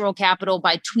cultural capital,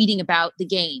 by tweeting about the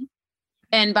game,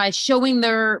 and by showing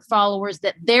their followers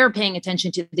that they're paying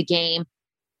attention to the game,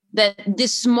 that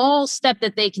this small step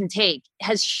that they can take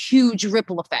has huge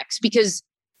ripple effects. Because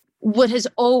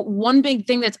one big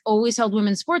thing that's always held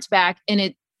women's sports back,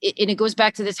 and it goes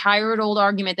back to this tired old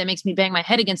argument that makes me bang my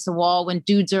head against the wall when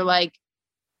dudes are like,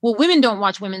 well, women don't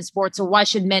watch women's sports, so why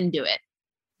should men do it?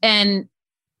 And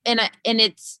I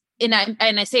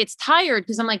say it's tired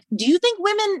because I'm like, do you think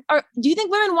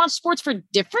women watch sports for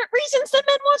different reasons than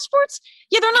men watch sports?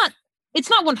 Yeah, they're not. It's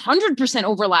not 100%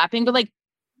 overlapping, but like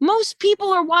Most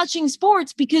people are watching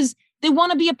sports because they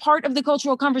want to be a part of the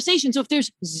cultural conversation. So if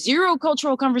there's zero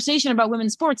cultural conversation about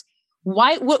women's sports,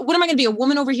 what am I going to be, a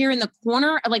woman over here in the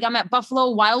corner? Like I'm at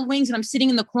Buffalo Wild Wings and I'm sitting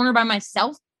in the corner by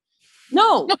myself?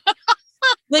 No,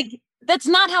 like that's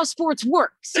not how sports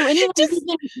work. So anyone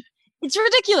it's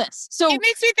ridiculous. So it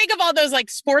makes me think of all those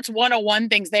like sports 101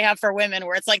 things they have for women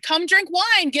where it's like, come drink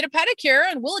wine, get a pedicure,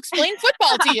 and we'll explain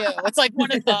football to you. It's like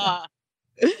one of the...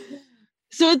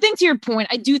 So I think to your point,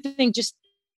 I do think just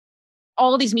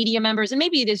all of these media members, and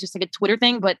maybe it is just like a Twitter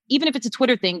thing, but even if it's a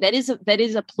Twitter thing, that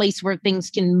is a place where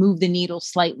things can move the needle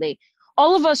slightly.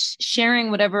 All of us sharing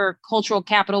whatever cultural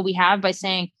capital we have by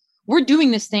saying, we're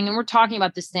doing this thing and we're talking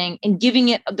about this thing and giving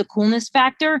it the coolness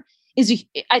factor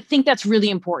I think that's really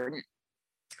important.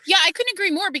 Yeah, I couldn't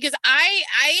agree more because I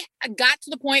got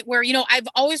to the point where, you know, I've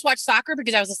always watched soccer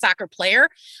because I was a soccer player,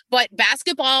 but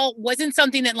basketball wasn't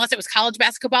something that, unless it was college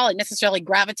basketball, I necessarily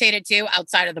gravitated to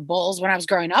outside of the Bulls when I was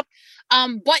growing up.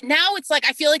 But now it's like,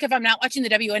 I feel like if I'm not watching the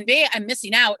WNBA, I'm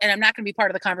missing out and I'm not going to be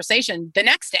part of the conversation the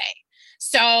next day.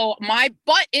 So my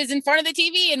butt is in front of the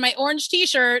TV in my orange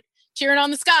t-shirt cheering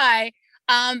on the Sky.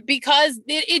 Because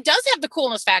it does have the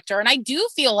coolness factor. And I do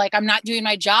feel like I'm not doing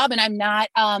my job and I'm not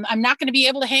going to be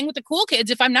able to hang with the cool kids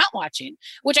if I'm not watching,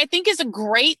 which I think is a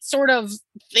great sort of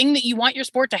thing that you want your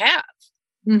sport to have.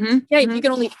 Mm-hmm. Yeah, if you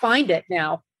can only find it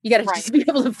now. You got to just be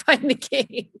able to find the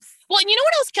games. Well, and you know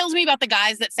what else kills me about the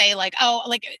guys that say like, oh,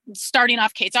 like starting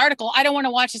off Kate's article, I don't want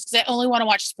to watch this because I only want to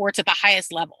watch sports at the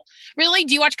highest level. Really?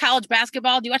 Do you watch college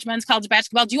basketball? Do you watch men's college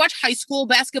basketball? Do you watch high school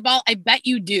basketball? I bet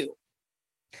you do.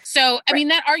 So, I mean,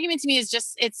 that argument to me is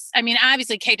just,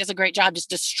 obviously Kate does a great job just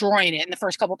destroying it in the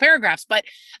first couple paragraphs, but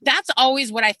that's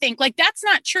always what I think. Like, that's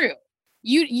not true.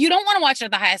 You don't want to watch it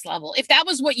at the highest level. If that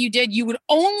was what you did, you would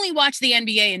only watch the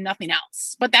NBA and nothing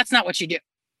else, but that's not what you do.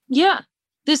 Yeah.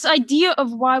 This idea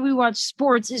of why we watch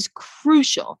sports is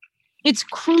crucial. It's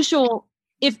crucial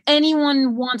if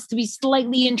anyone wants to be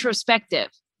slightly introspective.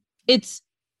 It's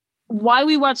why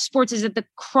we watch sports is at the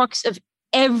crux of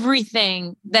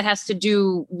everything that has to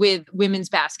do with women's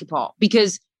basketball,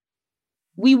 because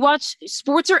we watch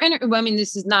sports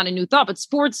this is not a new thought, but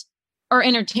sports are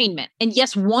entertainment. And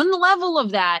yes, one level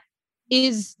of that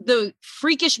is the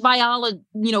freakish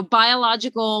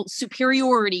biological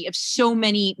superiority of so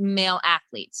many male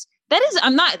athletes. That is,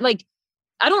 I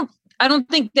don't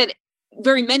think that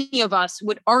very many of us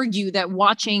would argue that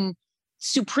watching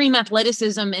supreme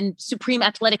athleticism and supreme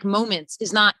athletic moments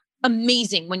is not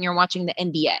amazing when you're watching the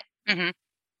NBA. Mm-hmm.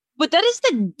 But that is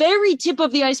the very tip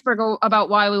of the iceberg about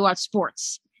why we watch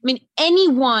sports. I mean,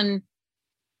 anyone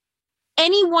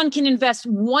can invest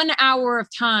 1 hour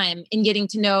of time in getting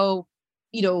to know,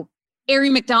 Arie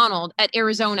McDonald at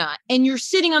Arizona, and you're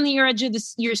sitting on the edge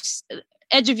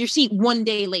of your seat one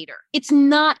day later. It's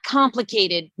not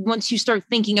complicated once you start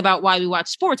thinking about why we watch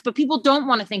sports, but people don't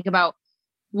want to think about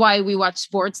why we watch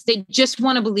sports. They just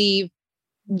want to believe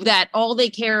that all they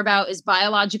care about is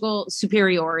biological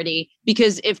superiority,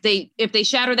 because if they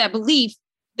shatter that belief,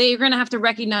 they're going to have to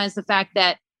recognize the fact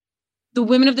that the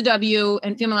women of the W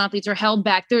and female athletes are held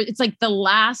back. It's like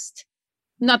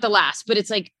not the last, but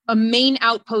it's like a main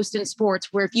outpost in sports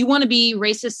where if you want to be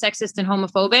racist, sexist, and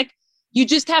homophobic, you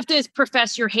just have to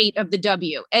profess your hate of the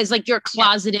W as like your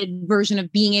closeted version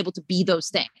of being able to be those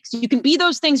things. You can be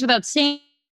those things without saying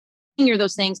you're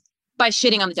those things by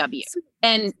shitting on the W.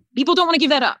 And people don't want to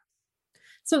give that up.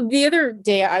 So the other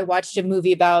day I watched a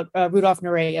movie about Rudolf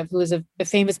Nureyev, who was a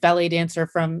famous ballet dancer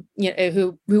from,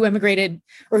 who emigrated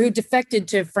or who defected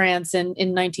to France in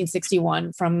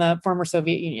 1961 from the former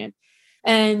Soviet Union.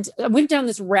 And I went down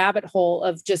this rabbit hole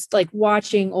of just like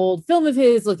watching old film of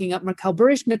his, looking up Mikhail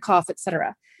Baryshnikov, et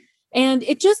cetera. And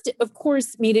it just, of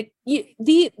course, made it,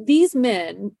 these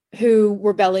men who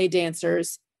were ballet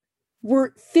dancers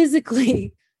were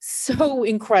physically so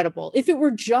incredible. If it were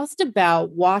just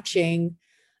about watching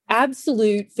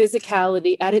absolute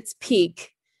physicality at its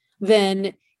peak,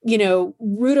 then,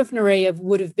 Rudolf Nureyev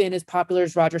would have been as popular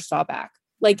as Roger Staubach.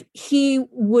 Like he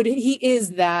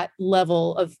is that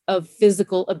level of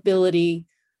physical ability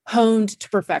honed to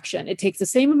perfection. It takes the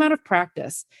same amount of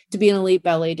practice to be an elite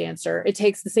ballet dancer. It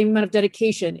takes the same amount of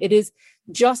dedication. It is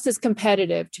just as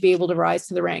competitive to be able to rise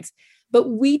to the ranks. But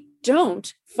we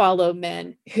don't follow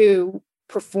men who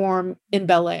perform in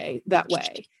ballet that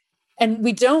way. And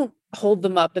we don't hold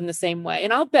them up in the same way.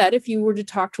 And I'll bet if you were to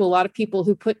talk to a lot of people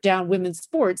who put down women's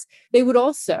sports, they would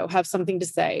also have something to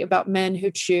say about men who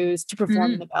choose to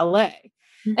perform in the ballet.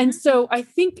 Mm-hmm. And so I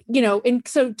think, and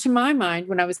so to my mind,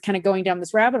 when I was kind of going down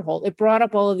this rabbit hole, it brought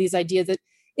up all of these ideas that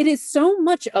it is so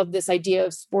much of this idea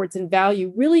of sports and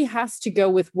value really has to go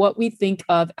with what we think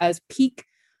of as peak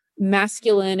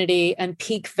masculinity and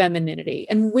peak femininity.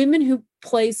 And women who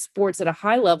play sports at a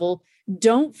high level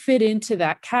don't fit into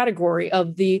that category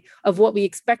of what we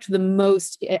expect the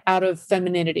most out of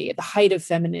femininity, at the height of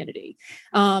femininity.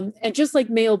 And just like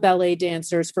male ballet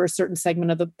dancers for a certain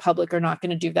segment of the public are not going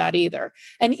to do that either.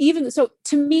 And even so,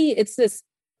 to me, it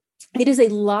is a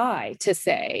lie to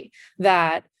say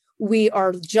that we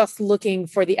are just looking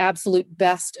for the absolute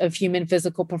best of human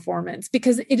physical performance,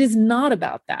 because it is not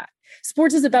about that.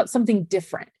 Sports is about something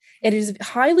different. It is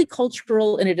highly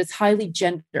cultural and it is highly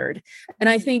gendered. And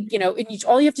I think,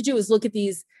 all you have to do is look at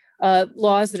these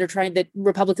laws that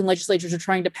Republican legislatures are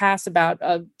trying to pass about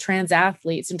trans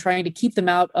athletes and trying to keep them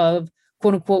out of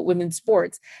quote unquote women's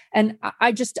sports. And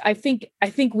I think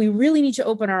we really need to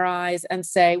open our eyes and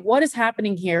say, what is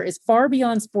happening here is far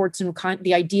beyond sports and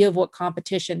the idea of what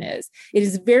competition is. It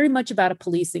is very much about a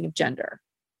policing of gender.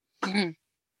 Mm-hmm.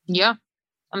 Yeah.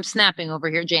 I'm snapping over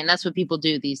here, Jane. That's what people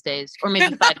do these days. Or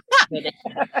maybe 5 minutes.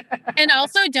 And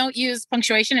also don't use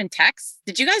punctuation in text.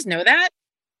 Did you guys know that?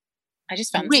 I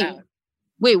just found this out.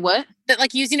 Wait, what? That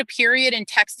like using a period in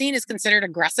texting is considered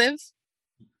aggressive.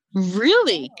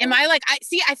 Really? Am I like,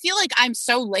 I feel like I'm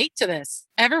so late to this.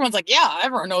 Everyone's like, yeah,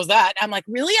 everyone knows that. I'm like,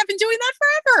 really? I've been doing that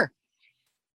forever.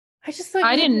 I just thought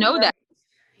I didn't know that.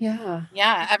 Yeah.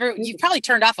 Yeah. You've probably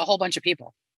turned off a whole bunch of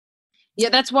people. Yeah,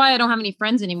 that's why I don't have any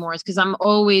friends anymore, is because I'm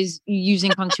always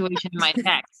using punctuation in my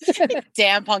text.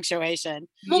 Damn punctuation.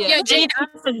 Well, yeah, Jane,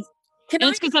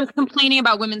 it's because I'm complaining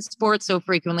about women's sports so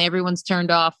frequently. Everyone's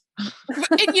turned off.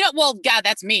 Well, God,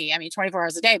 that's me. I mean, 24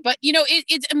 hours a day. But,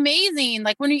 it's amazing.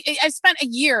 Like I spent a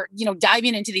year,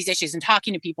 diving into these issues and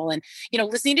talking to people and,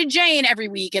 listening to Jane every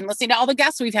week and listening to all the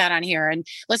guests we've had on here and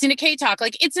listening to K Talk.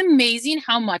 Like, it's amazing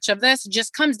how much of this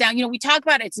just comes down. We talk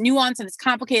about it's nuanced and it's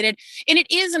complicated, and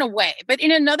it is in a way. But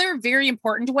in another very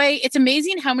important way, it's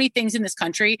amazing how many things in this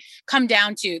country come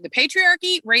down to the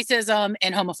patriarchy, racism,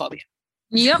 and homophobia.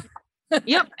 Yep.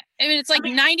 Yep. I mean, it's like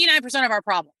 99% of our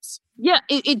problems. Yeah.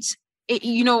 It's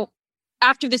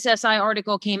after this SI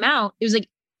article came out, it was like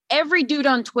every dude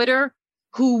on Twitter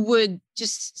who would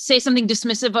just say something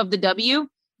dismissive of the W,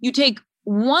 you take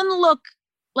one look,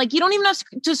 like you don't even have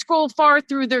to scroll far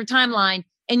through their timeline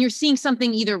and you're seeing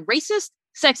something either racist,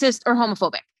 sexist, or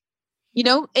homophobic.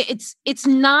 It's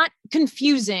not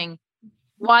confusing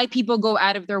why people go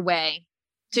out of their way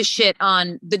to shit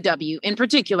on the W in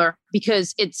particular,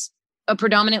 because it's a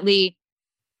predominantly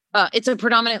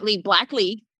Black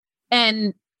league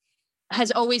and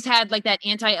has always had like that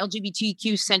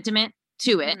anti-LGBTQ sentiment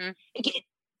to it. Mm-hmm.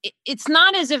 It's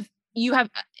not as if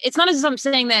I'm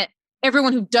saying that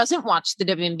everyone who doesn't watch the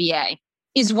WNBA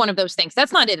is one of those things.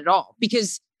 That's not it at all,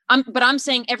 because I'm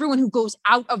saying everyone who goes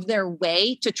out of their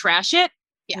way to trash it,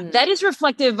 that is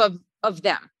reflective of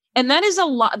them. And that is a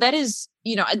lot. That is,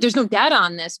 there's no data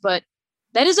on this, but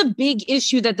that is a big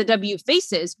issue that the W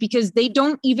faces, because they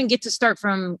don't even get to start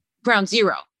from ground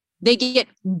zero. They get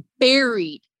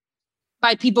buried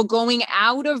by people going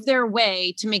out of their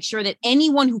way to make sure that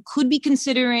anyone who could be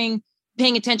considering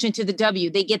paying attention to the W,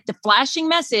 they get the flashing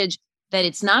message that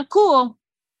it's not cool.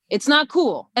 It's not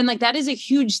cool. And like, that is a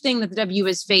huge thing that the W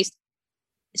has faced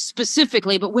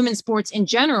specifically, but women's sports in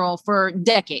general for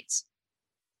decades.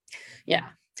 Yeah.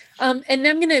 And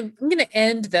I'm going to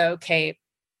end though, Kate,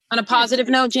 on a positive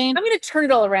note, Jane. I'm going to turn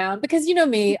it all around, because you know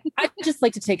me, I just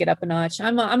like to take it up a notch.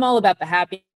 I'm all about the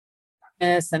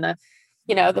happiness and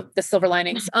the silver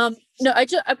linings. But I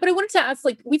wanted to ask,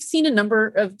 like, we've seen a number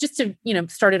of, just to,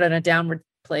 started on a downward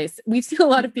place. We've seen a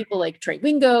lot of people like Trey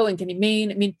Wingo and Kenny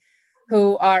Mayne,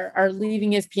 who are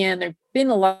leaving ESPN. There've been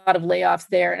a lot of layoffs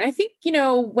there. And I think,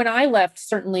 when I left,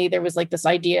 certainly there was like this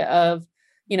idea of,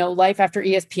 life after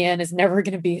ESPN is never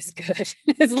going to be as good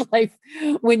as life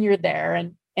when you're there.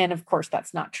 And of course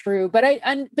that's not true, but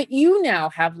you now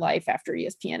have life after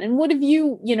ESPN. And what have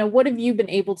you been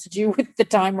able to do with the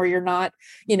time where you're not,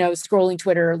 scrolling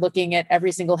Twitter or looking at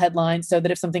every single headline, so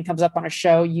that if something comes up on a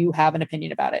show, you have an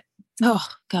opinion about it? Oh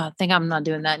God, I think I'm not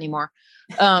doing that anymore.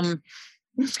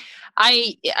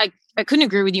 I couldn't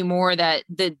agree with you more that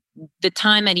the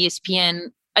time at ESPN,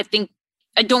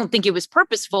 I don't think it was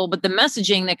purposeful, but the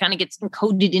messaging that kind of gets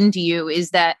encoded into you is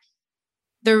that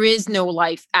there is no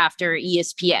life after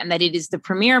ESPN, that it is the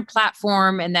premier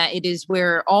platform and that it is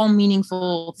where all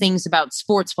meaningful things about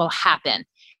sports will happen.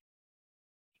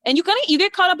 And you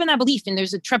get caught up in that belief, and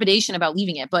there's a trepidation about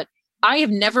leaving it. But I have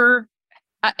never,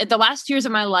 the last years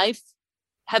of my life,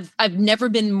 I've never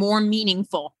been more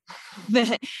meaningful.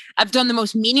 I've done the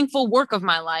most meaningful work of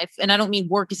my life. And I don't mean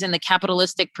work as in the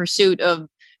capitalistic pursuit of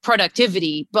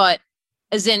productivity, but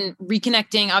as in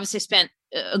reconnecting. Obviously, I spent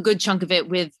a good chunk of it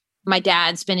with my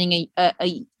dad, spending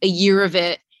a year of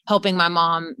it helping my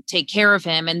mom take care of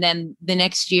him. And then the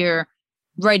next year,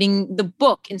 writing the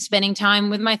book and spending time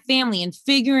with my family and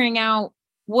figuring out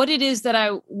what it is that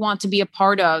I want to be a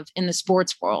part of in the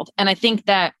sports world. And I think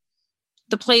that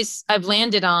the place I've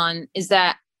landed on is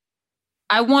that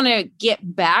I want to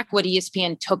get back what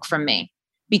ESPN took from me,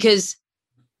 because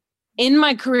in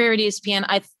my career at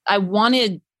ESPN, I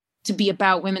wanted to be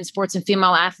about women's sports and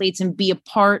female athletes and be a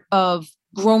part of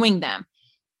growing them.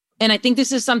 And I think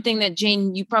this is something that,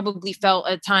 Jane, you probably felt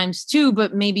at times too,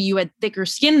 but maybe you had thicker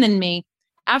skin than me.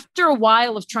 After a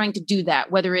while of trying to do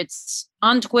that, whether it's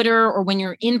on Twitter or when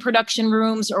you're in production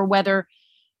rooms or whether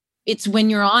it's when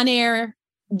you're on air,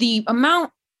 the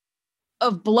amount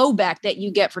of blowback that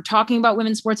you get for talking about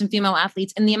women's sports and female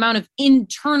athletes and the amount of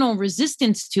internal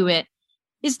resistance to it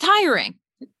is tiring.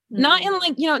 Not in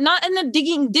not in the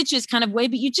digging ditches kind of way,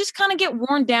 but you just kind of get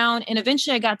worn down. And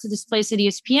eventually I got to this place at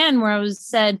ESPN where I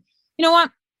said, you know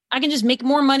what? I can just make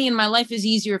more money and my life is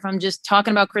easier if I'm just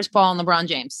talking about Chris Paul and LeBron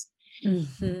James.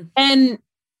 Mm-hmm. And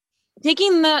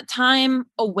taking that time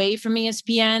away from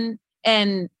ESPN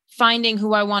and finding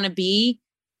who I want to be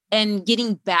and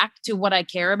getting back to what I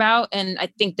care about. And I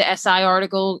think the SI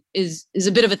article is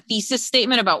a bit of a thesis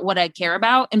statement about what I care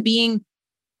about, and being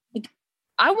like,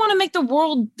 I want to make the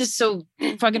world, this is so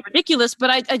fucking ridiculous, but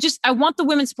I want the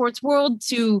women's sports world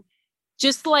to,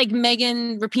 just like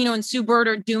Megan Rapinoe and Sue Bird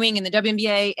are doing in the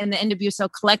WNBA and the NWSL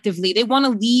collectively, they want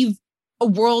to leave a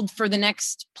world for the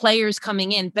next players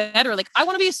coming in better. Like, I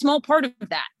want to be a small part of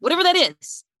that, whatever that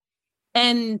is.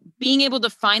 And being able to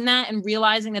find that and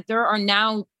realizing that there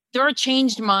are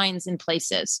changed minds in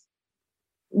places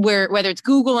where, whether it's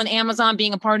Google and Amazon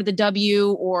being a part of the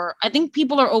W, or I think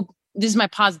people are this is my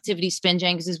positivity spin,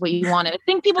 Jen, because this is what you wanted. I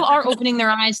think people are opening their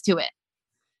eyes to it.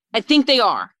 I think they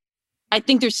are. I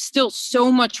think there's still so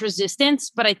much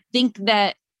resistance, but I think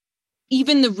that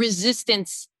even the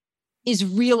resistance is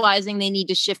realizing they need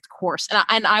to shift course.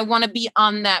 And I want to be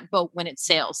on that boat when it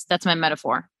sails. That's my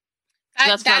metaphor.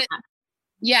 So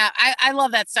Yeah, I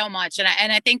love that so much. And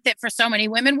I think that for so many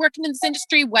women working in this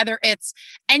industry, whether it's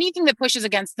anything that pushes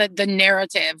against the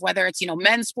narrative, whether it's,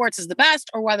 men's sports is the best,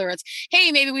 or whether it's,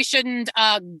 hey, maybe we shouldn't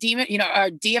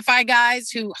deify guys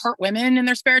who hurt women in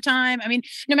their spare time. I mean,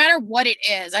 no matter what it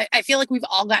is, I feel like we've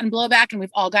all gotten blowback and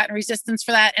we've all gotten resistance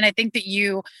for that. And I think that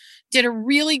you did a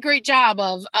really great job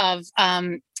of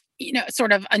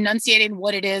sort of enunciating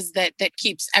what it is that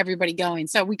keeps everybody going.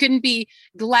 So we couldn't be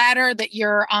gladder that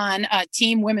you're on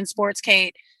Team Women's Sports,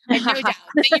 Kate. I have no doubt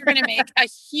that you're going to make a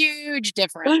huge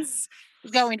difference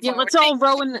going forward. Let's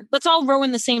all row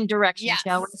in the same direction,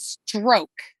 shall we? Stroke.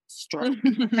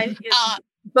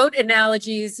 Boat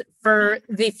analogies for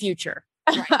the future.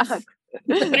 Right.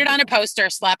 Put it on a poster,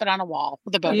 slap it on a wall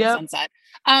with a boat at sunset.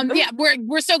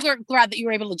 We're so glad that you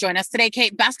were able to join us today,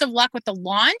 Kate. Best of luck with the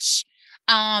launch.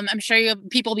 I'm sure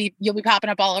you'll be popping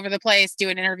up all over the place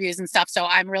doing interviews and stuff. So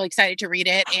I'm really excited to read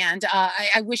it. And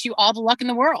I wish you all the luck in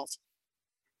the world.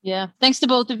 Yeah. Thanks to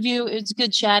both of you. It's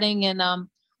good chatting. And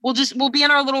we'll be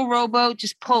in our little rowboat,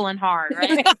 just pulling hard,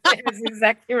 right? That's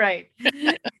exactly right.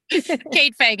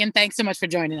 Kate Fagan, thanks so much for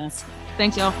joining us.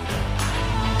 Thanks, y'all.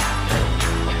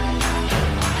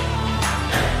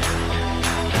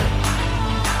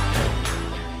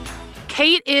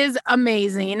 Kate is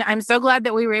amazing. I'm so glad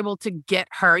that we were able to get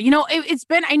her. It's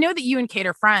been, I know that you and Kate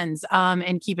are friends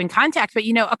and keep in contact, but,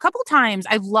 a couple times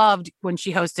I've loved when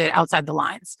she hosted Outside the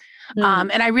Lines.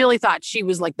 And I really thought she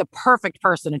was like the perfect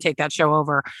person to take that show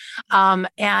over. And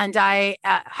are we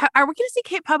going to see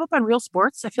Kate pop up on Real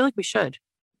Sports? I feel like we should.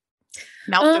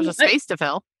 Now there's a space to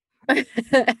fill.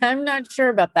 I'm not sure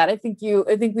about that. I think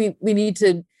we need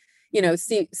to,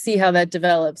 see how that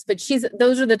develops, but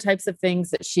those are the types of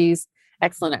things that she's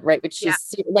excellent at, right? Which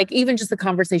is like, even just the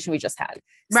conversation we just had,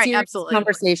 right? Serious absolutely.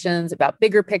 Conversations about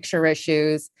bigger picture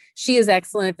issues. She is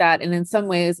excellent at that. And in some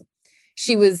ways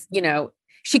she was,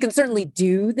 she can certainly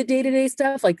do the day-to-day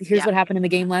stuff. Like, here's what happened in the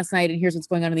game last night and here's what's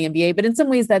going on in the NBA. But in some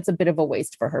ways that's a bit of a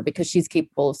waste for her because she's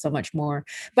capable of so much more.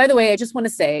 By the way, I just want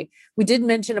to say, we did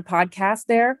mention a podcast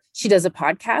there. She does a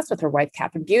podcast with her wife,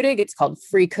 Catherine Budig. It's called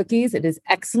Free Cookies. It is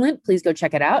excellent. Please go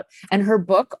check it out. And her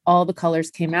book, All the Colors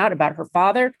Came Out, about her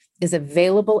father, is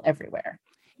available everywhere.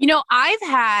 I've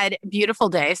had Beautiful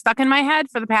Day stuck in my head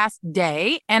for the past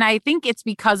day. And I think it's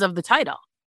because of the title.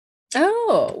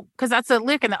 Oh, because that's a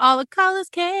lyric and all the colors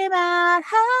came out.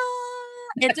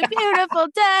 It's a beautiful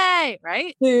day,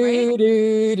 right?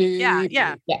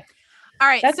 Yeah. All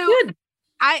right. That's good.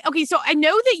 So I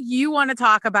know that you want to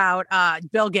talk about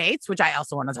Bill Gates, which I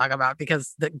also want to talk about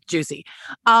because the juicy.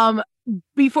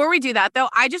 Before we do that, though,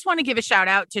 I just want to give a shout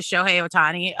out to Shohei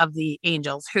Ohtani of the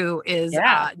Angels, who is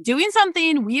doing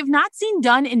something we have not seen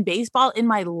done in baseball in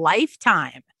my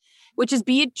lifetime, which is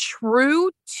be a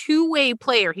true two-way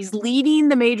player. He's leading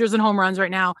the majors in home runs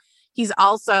right now. He's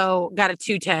also got a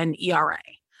 2.10 ERA.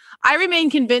 I remain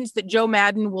convinced that Joe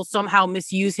Madden will somehow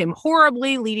misuse him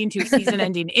horribly, leading to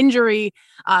season-ending injury,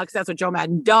 because that's what Joe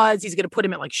Madden does. He's going to put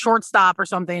him at like shortstop or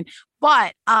something.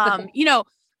 But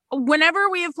whenever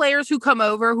we have players who come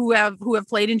over who have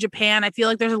played in Japan, I feel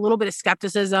like there's a little bit of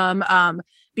skepticism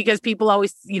because people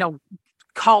always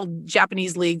call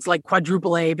Japanese leagues like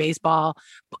quadruple A baseball.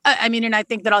 I mean, and I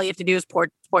think that all you have to do is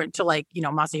point to like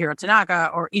Masahiro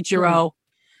Tanaka or Ichiro.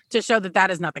 To show that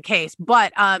is not the case.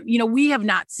 But, we have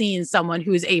not seen someone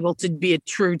who is able to be a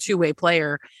true two-way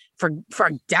player for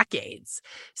decades.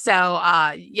 So,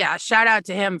 shout out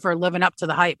to him for living up to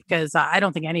the hype because I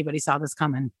don't think anybody saw this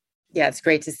coming. Yeah, it's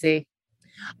great to see.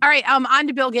 All right, on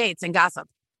to Bill Gates and gossip.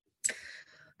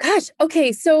 Gosh,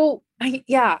 okay, so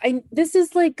this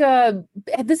is like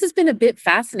this has been a bit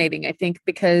fascinating, I think,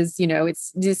 because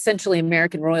it's essentially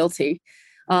American royalty,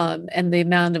 and the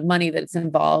amount of money that's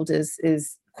involved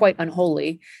is quite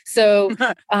unholy. So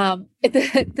at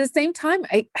the same time,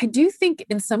 I do think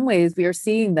in some ways we are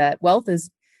seeing that wealth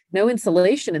is no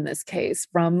insulation in this case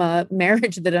from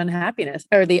marriage,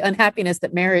 the unhappiness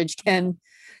that marriage can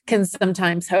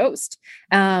sometimes host.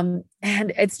 And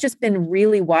it's just been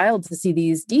really wild to see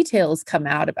these details come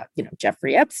out about,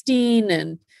 Jeffrey Epstein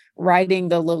and writing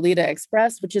the Lolita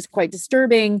Express, which is quite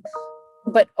disturbing,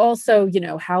 but also,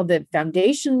 how the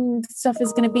foundation stuff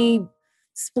is going to be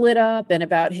split up, and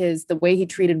about the way he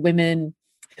treated women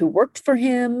who worked for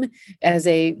him as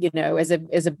a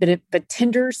bit of a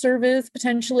Tinder service,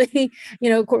 potentially,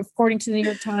 according to the New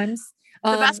York Times.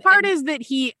 The best part is that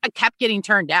he kept getting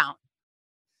turned down.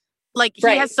 Like he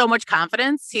has so much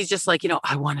confidence. He's just like,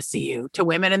 I want to see you to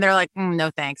women. And they're like,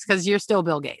 no, thanks. Cause you're still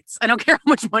Bill Gates. I don't care how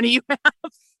much money you have.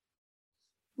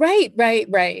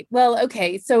 Right. Well,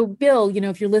 okay. So Bill,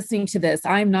 if you're listening to this,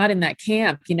 I'm not in that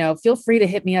camp, feel free to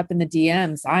hit me up in the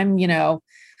DMs.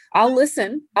 I'll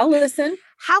listen.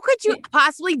 How could you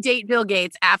possibly date Bill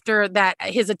Gates after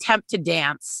his attempt to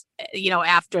dance,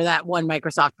 after that one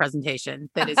Microsoft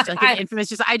presentation that is like an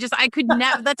infamous, I could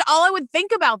never, that's all I would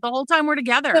think about the whole time we're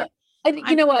together.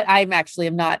 You know what? I'm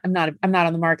not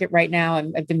on the market right now.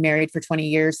 I've been married for 20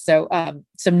 years. So I'm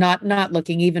not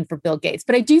looking even for Bill Gates,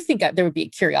 but I do think there would be a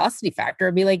curiosity factor.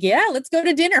 I'd be like, yeah, let's go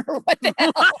to dinner. What the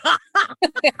hell?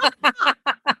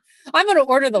 I'm going to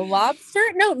order the lobster.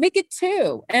 No, make it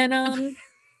 2. And,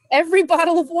 every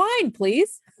bottle of wine,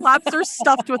 please. Lobster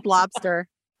stuffed with lobster.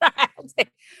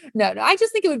 No, I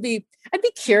just think I'd be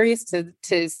curious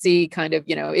to see kind of,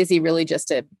 is he really just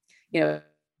a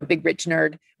big rich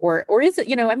nerd, or is it,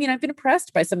 I've been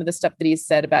impressed by some of the stuff that he's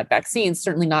said about vaccines,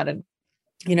 certainly not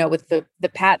with the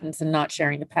patents and not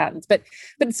sharing the patents, but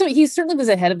so he certainly was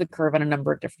ahead of the curve on a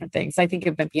number of different things. I think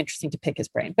it might be interesting to pick his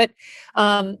brain, but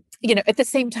at the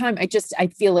same time, I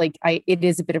feel like it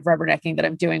is a bit of rubbernecking that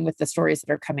I'm doing with the stories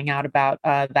that are coming out about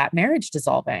that marriage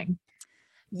dissolving.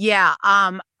 Yeah.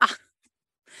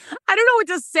 I don't know what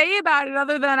to say about it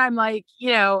other than I'm like,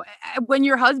 when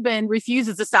your husband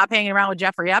refuses to stop hanging around with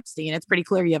Jeffrey Epstein, it's pretty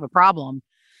clear you have a problem.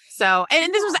 So,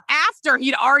 and this was after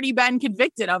he'd already been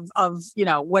convicted of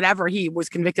whatever he was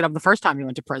convicted of the first time he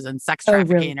went to prison, sex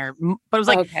trafficking, but it was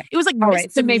like, okay. It was like, all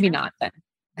right. So maybe not then.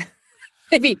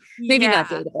 maybe not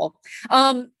dateable.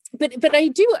 But I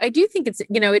do think it's,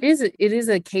 it is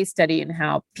a case study in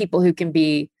how people who can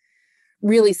be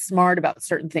really smart about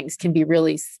certain things can be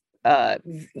really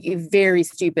very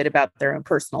stupid about their own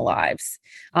personal lives.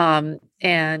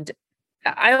 And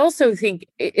I also think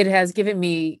it has given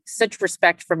me such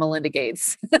respect for Melinda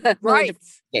Gates. Right.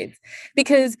 Gates,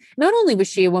 because not only was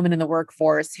she a woman in the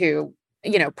workforce who,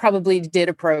 probably did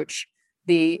approach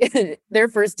their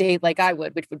first date like I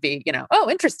would, which would be, oh,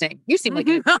 interesting. You seem like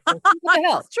what the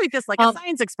hell? Let's treat this like a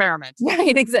science experiment.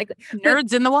 Right, exactly.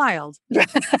 Nerds in the wild.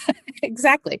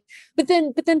 Exactly. But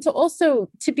then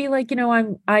to be like,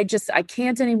 I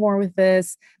can't anymore with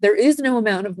this. There is no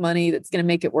amount of money that's going to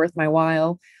make it worth my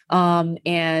while.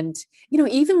 And,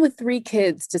 even with 3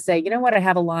 kids, to say, I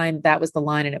have a line, that was the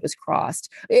line and it was crossed.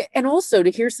 And also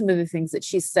to hear some of the things that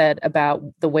she said about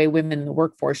the way women in the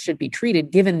workforce should be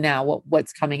treated, given now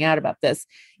what's coming out about this.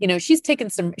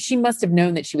 She must have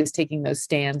known that she was taking those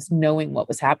stands, knowing what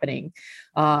was happening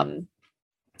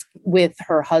with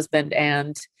her husband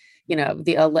and,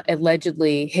 the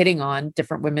allegedly hitting on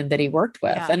different women that he worked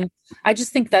with. Yeah. And I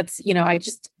just think that's,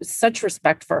 such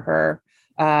respect for her.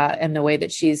 and the way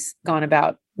that she's gone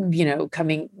about,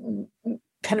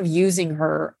 kind of using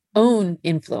her own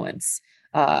influence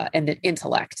and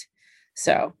intellect.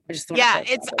 So I just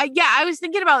I was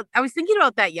thinking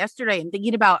about that yesterday and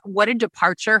thinking about what a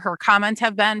departure her comments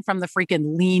have been from the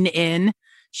freaking lean in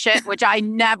shit, which I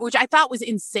thought was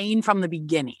insane from the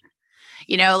beginning.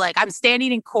 Like I'm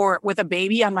standing in court with a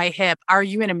baby on my hip,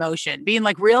 arguing emotion, being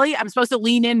like, really? I'm supposed to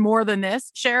lean in more than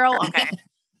this, Cheryl? Okay.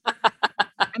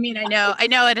 I mean, I know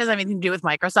it doesn't have anything to do with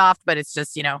Microsoft, but it's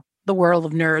just, the world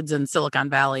of nerds and Silicon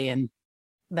Valley and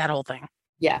that whole thing.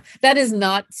 Yeah, that is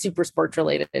not super sports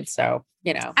related. So,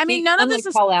 I mean, none of this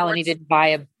is Paul Allen. He didn't buy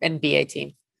an NBA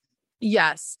team.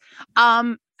 Yes.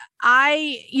 Yesterday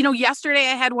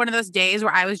I had one of those days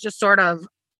where I was just sort of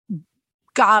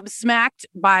gobsmacked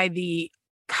by the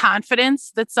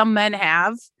confidence that some men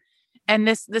have. And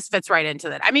this fits right into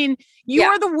that. I mean, you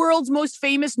are the world's most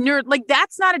famous nerd. Like,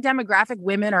 that's not a demographic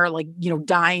women are like,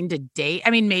 dying to date. I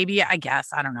mean, maybe, I guess,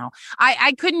 I don't know.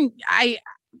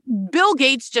 Bill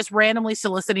Gates just randomly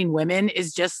soliciting women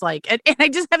is just like, and I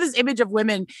just have this image of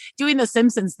women doing the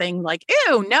Simpsons thing, like,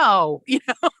 ew, no,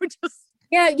 just.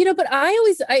 Yeah, but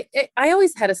I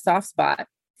always had a soft spot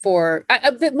for,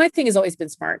 my thing has always been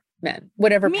smart men,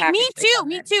 whatever. Me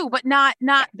too, but not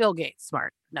Bill Gates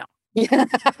smart. No. Yeah.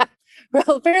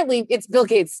 Well, apparently it's Bill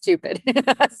Gates stupid.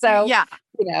 So, yeah,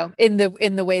 in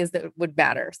the ways that would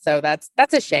matter. So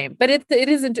that's a shame, but it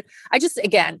isn't.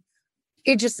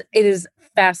 It is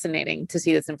fascinating to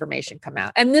see this information come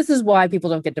out. And this is why people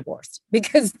don't get divorced,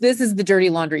 because this is the dirty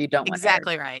laundry you don't want.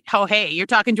 Exactly right. Oh, hey, you're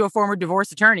talking to a former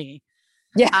divorce attorney.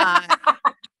 Yeah.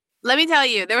 Let me tell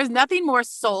you, there was nothing more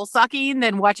soul sucking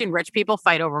than watching rich people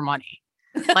fight over money.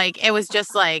 Like, it was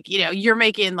just like, you're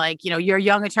making you're a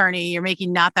young attorney, you're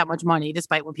making not that much money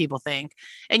despite what people think.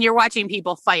 And you're watching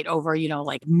people fight over,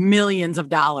 like millions of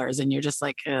dollars. And you're just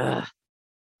like, ugh.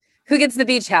 Who gets the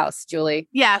beach house, Julie?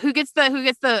 Yeah. Who gets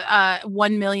the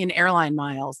 1 million airline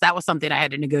miles? That was something I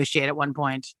had to negotiate at one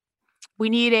point. We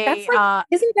need isn't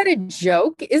that a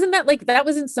joke? Isn't that that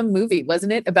was in some movie,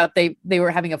 wasn't it? About they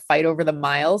were having a fight over the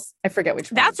miles. I forget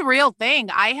which one. That's a real thing.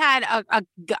 I had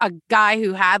a guy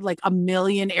who had 1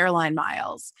 million airline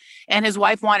miles and his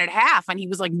wife wanted half. And he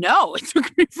was like, no, it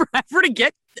took me forever to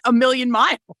get 1 million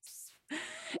miles.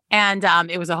 And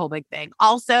it was a whole big thing.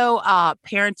 Also,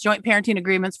 joint parenting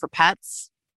agreements for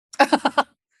pets. Well,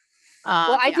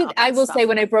 I will say,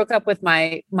 when I broke up with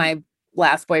my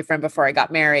last boyfriend before I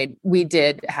got married, we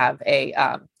did have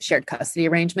a shared custody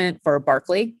arrangement for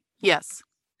Barkley. Yes.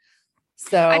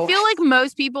 So I feel like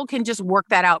most people can just work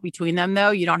that out between them,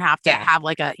 though. You don't have to have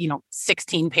a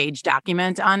 16-page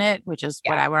document on it, which is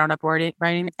what I wound up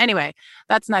writing. Anyway,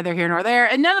 that's neither here nor there.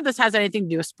 And none of this has anything to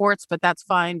do with sports, but that's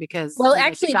fine because. Well,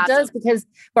 actually it does, because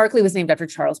Barkley was named after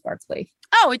Charles Barkley.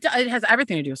 Oh, it has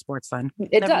everything to do with sports then.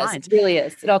 It does. Mind. It really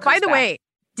is. It all comes By the back. way,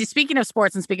 speaking of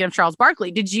sports and speaking of Charles Barkley,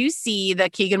 did you see the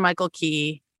Keegan-Michael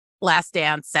Key Last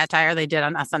Dance satire they did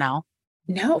on SNL?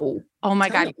 No. Oh my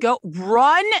God. Go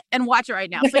run and watch it right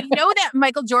now. So that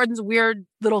Michael Jordan's weird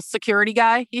little security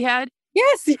guy he had?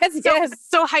 Yes.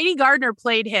 So Heidi Gardner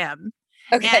played him.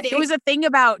 Okay. And it was a thing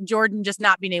about Jordan just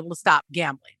not being able to stop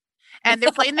gambling. And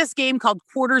they're playing this game called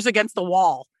Quarters Against the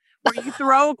Wall, where you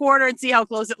throw a quarter and see how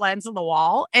close it lands on the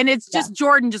wall. And it's just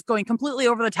Jordan just going completely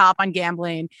over the top on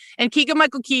gambling. And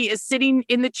Keegan-Michael Key is sitting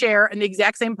in the chair in the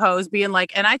exact same pose, being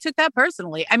like, and I took that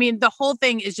personally. I mean, the whole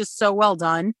thing is just so well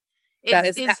done.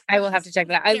 I will have to check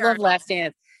that out. I love Last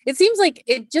Dance. It seems like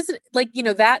it just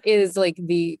that is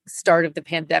the start of the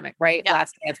pandemic, right? Yeah.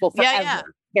 Last Dance will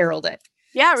forever herald it.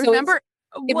 Yeah. Remember,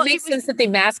 it makes sense that the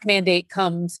mask mandate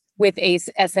comes with a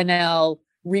SNL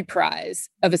reprise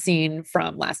of a scene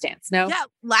from Last Dance. No? Yeah.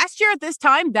 Last year at this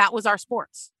time, that was our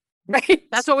sports. Right.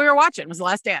 That's what we were watching, was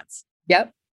Last Dance.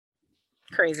 Yep.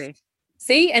 Crazy.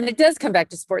 See, and it does come back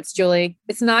to sports, Julie.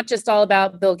 It's not just all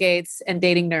about Bill Gates and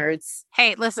dating nerds.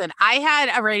 Hey, listen, I had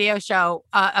a radio show,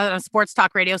 a sports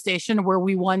talk radio station, where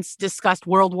we once discussed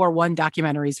World War I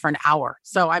documentaries for an hour.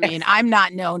 So, I mean, I'm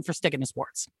not known for sticking to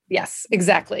sports. Yes,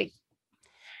 exactly.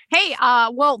 Hey,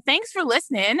 well, thanks for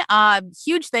listening.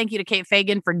 Huge thank you to Kate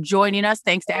Fagan for joining us.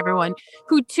 Thanks to everyone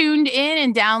who tuned in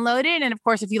and downloaded. And of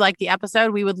course, if you liked the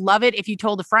episode, we would love it if you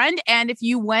told a friend. And if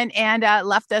you went and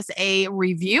left us a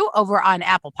review over on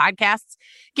Apple Podcasts,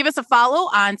 give us a follow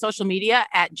on social media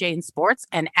at Jane Sports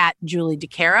and at Julie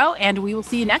DeCaro. And we will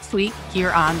see you next week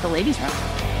here on The Ladies Room.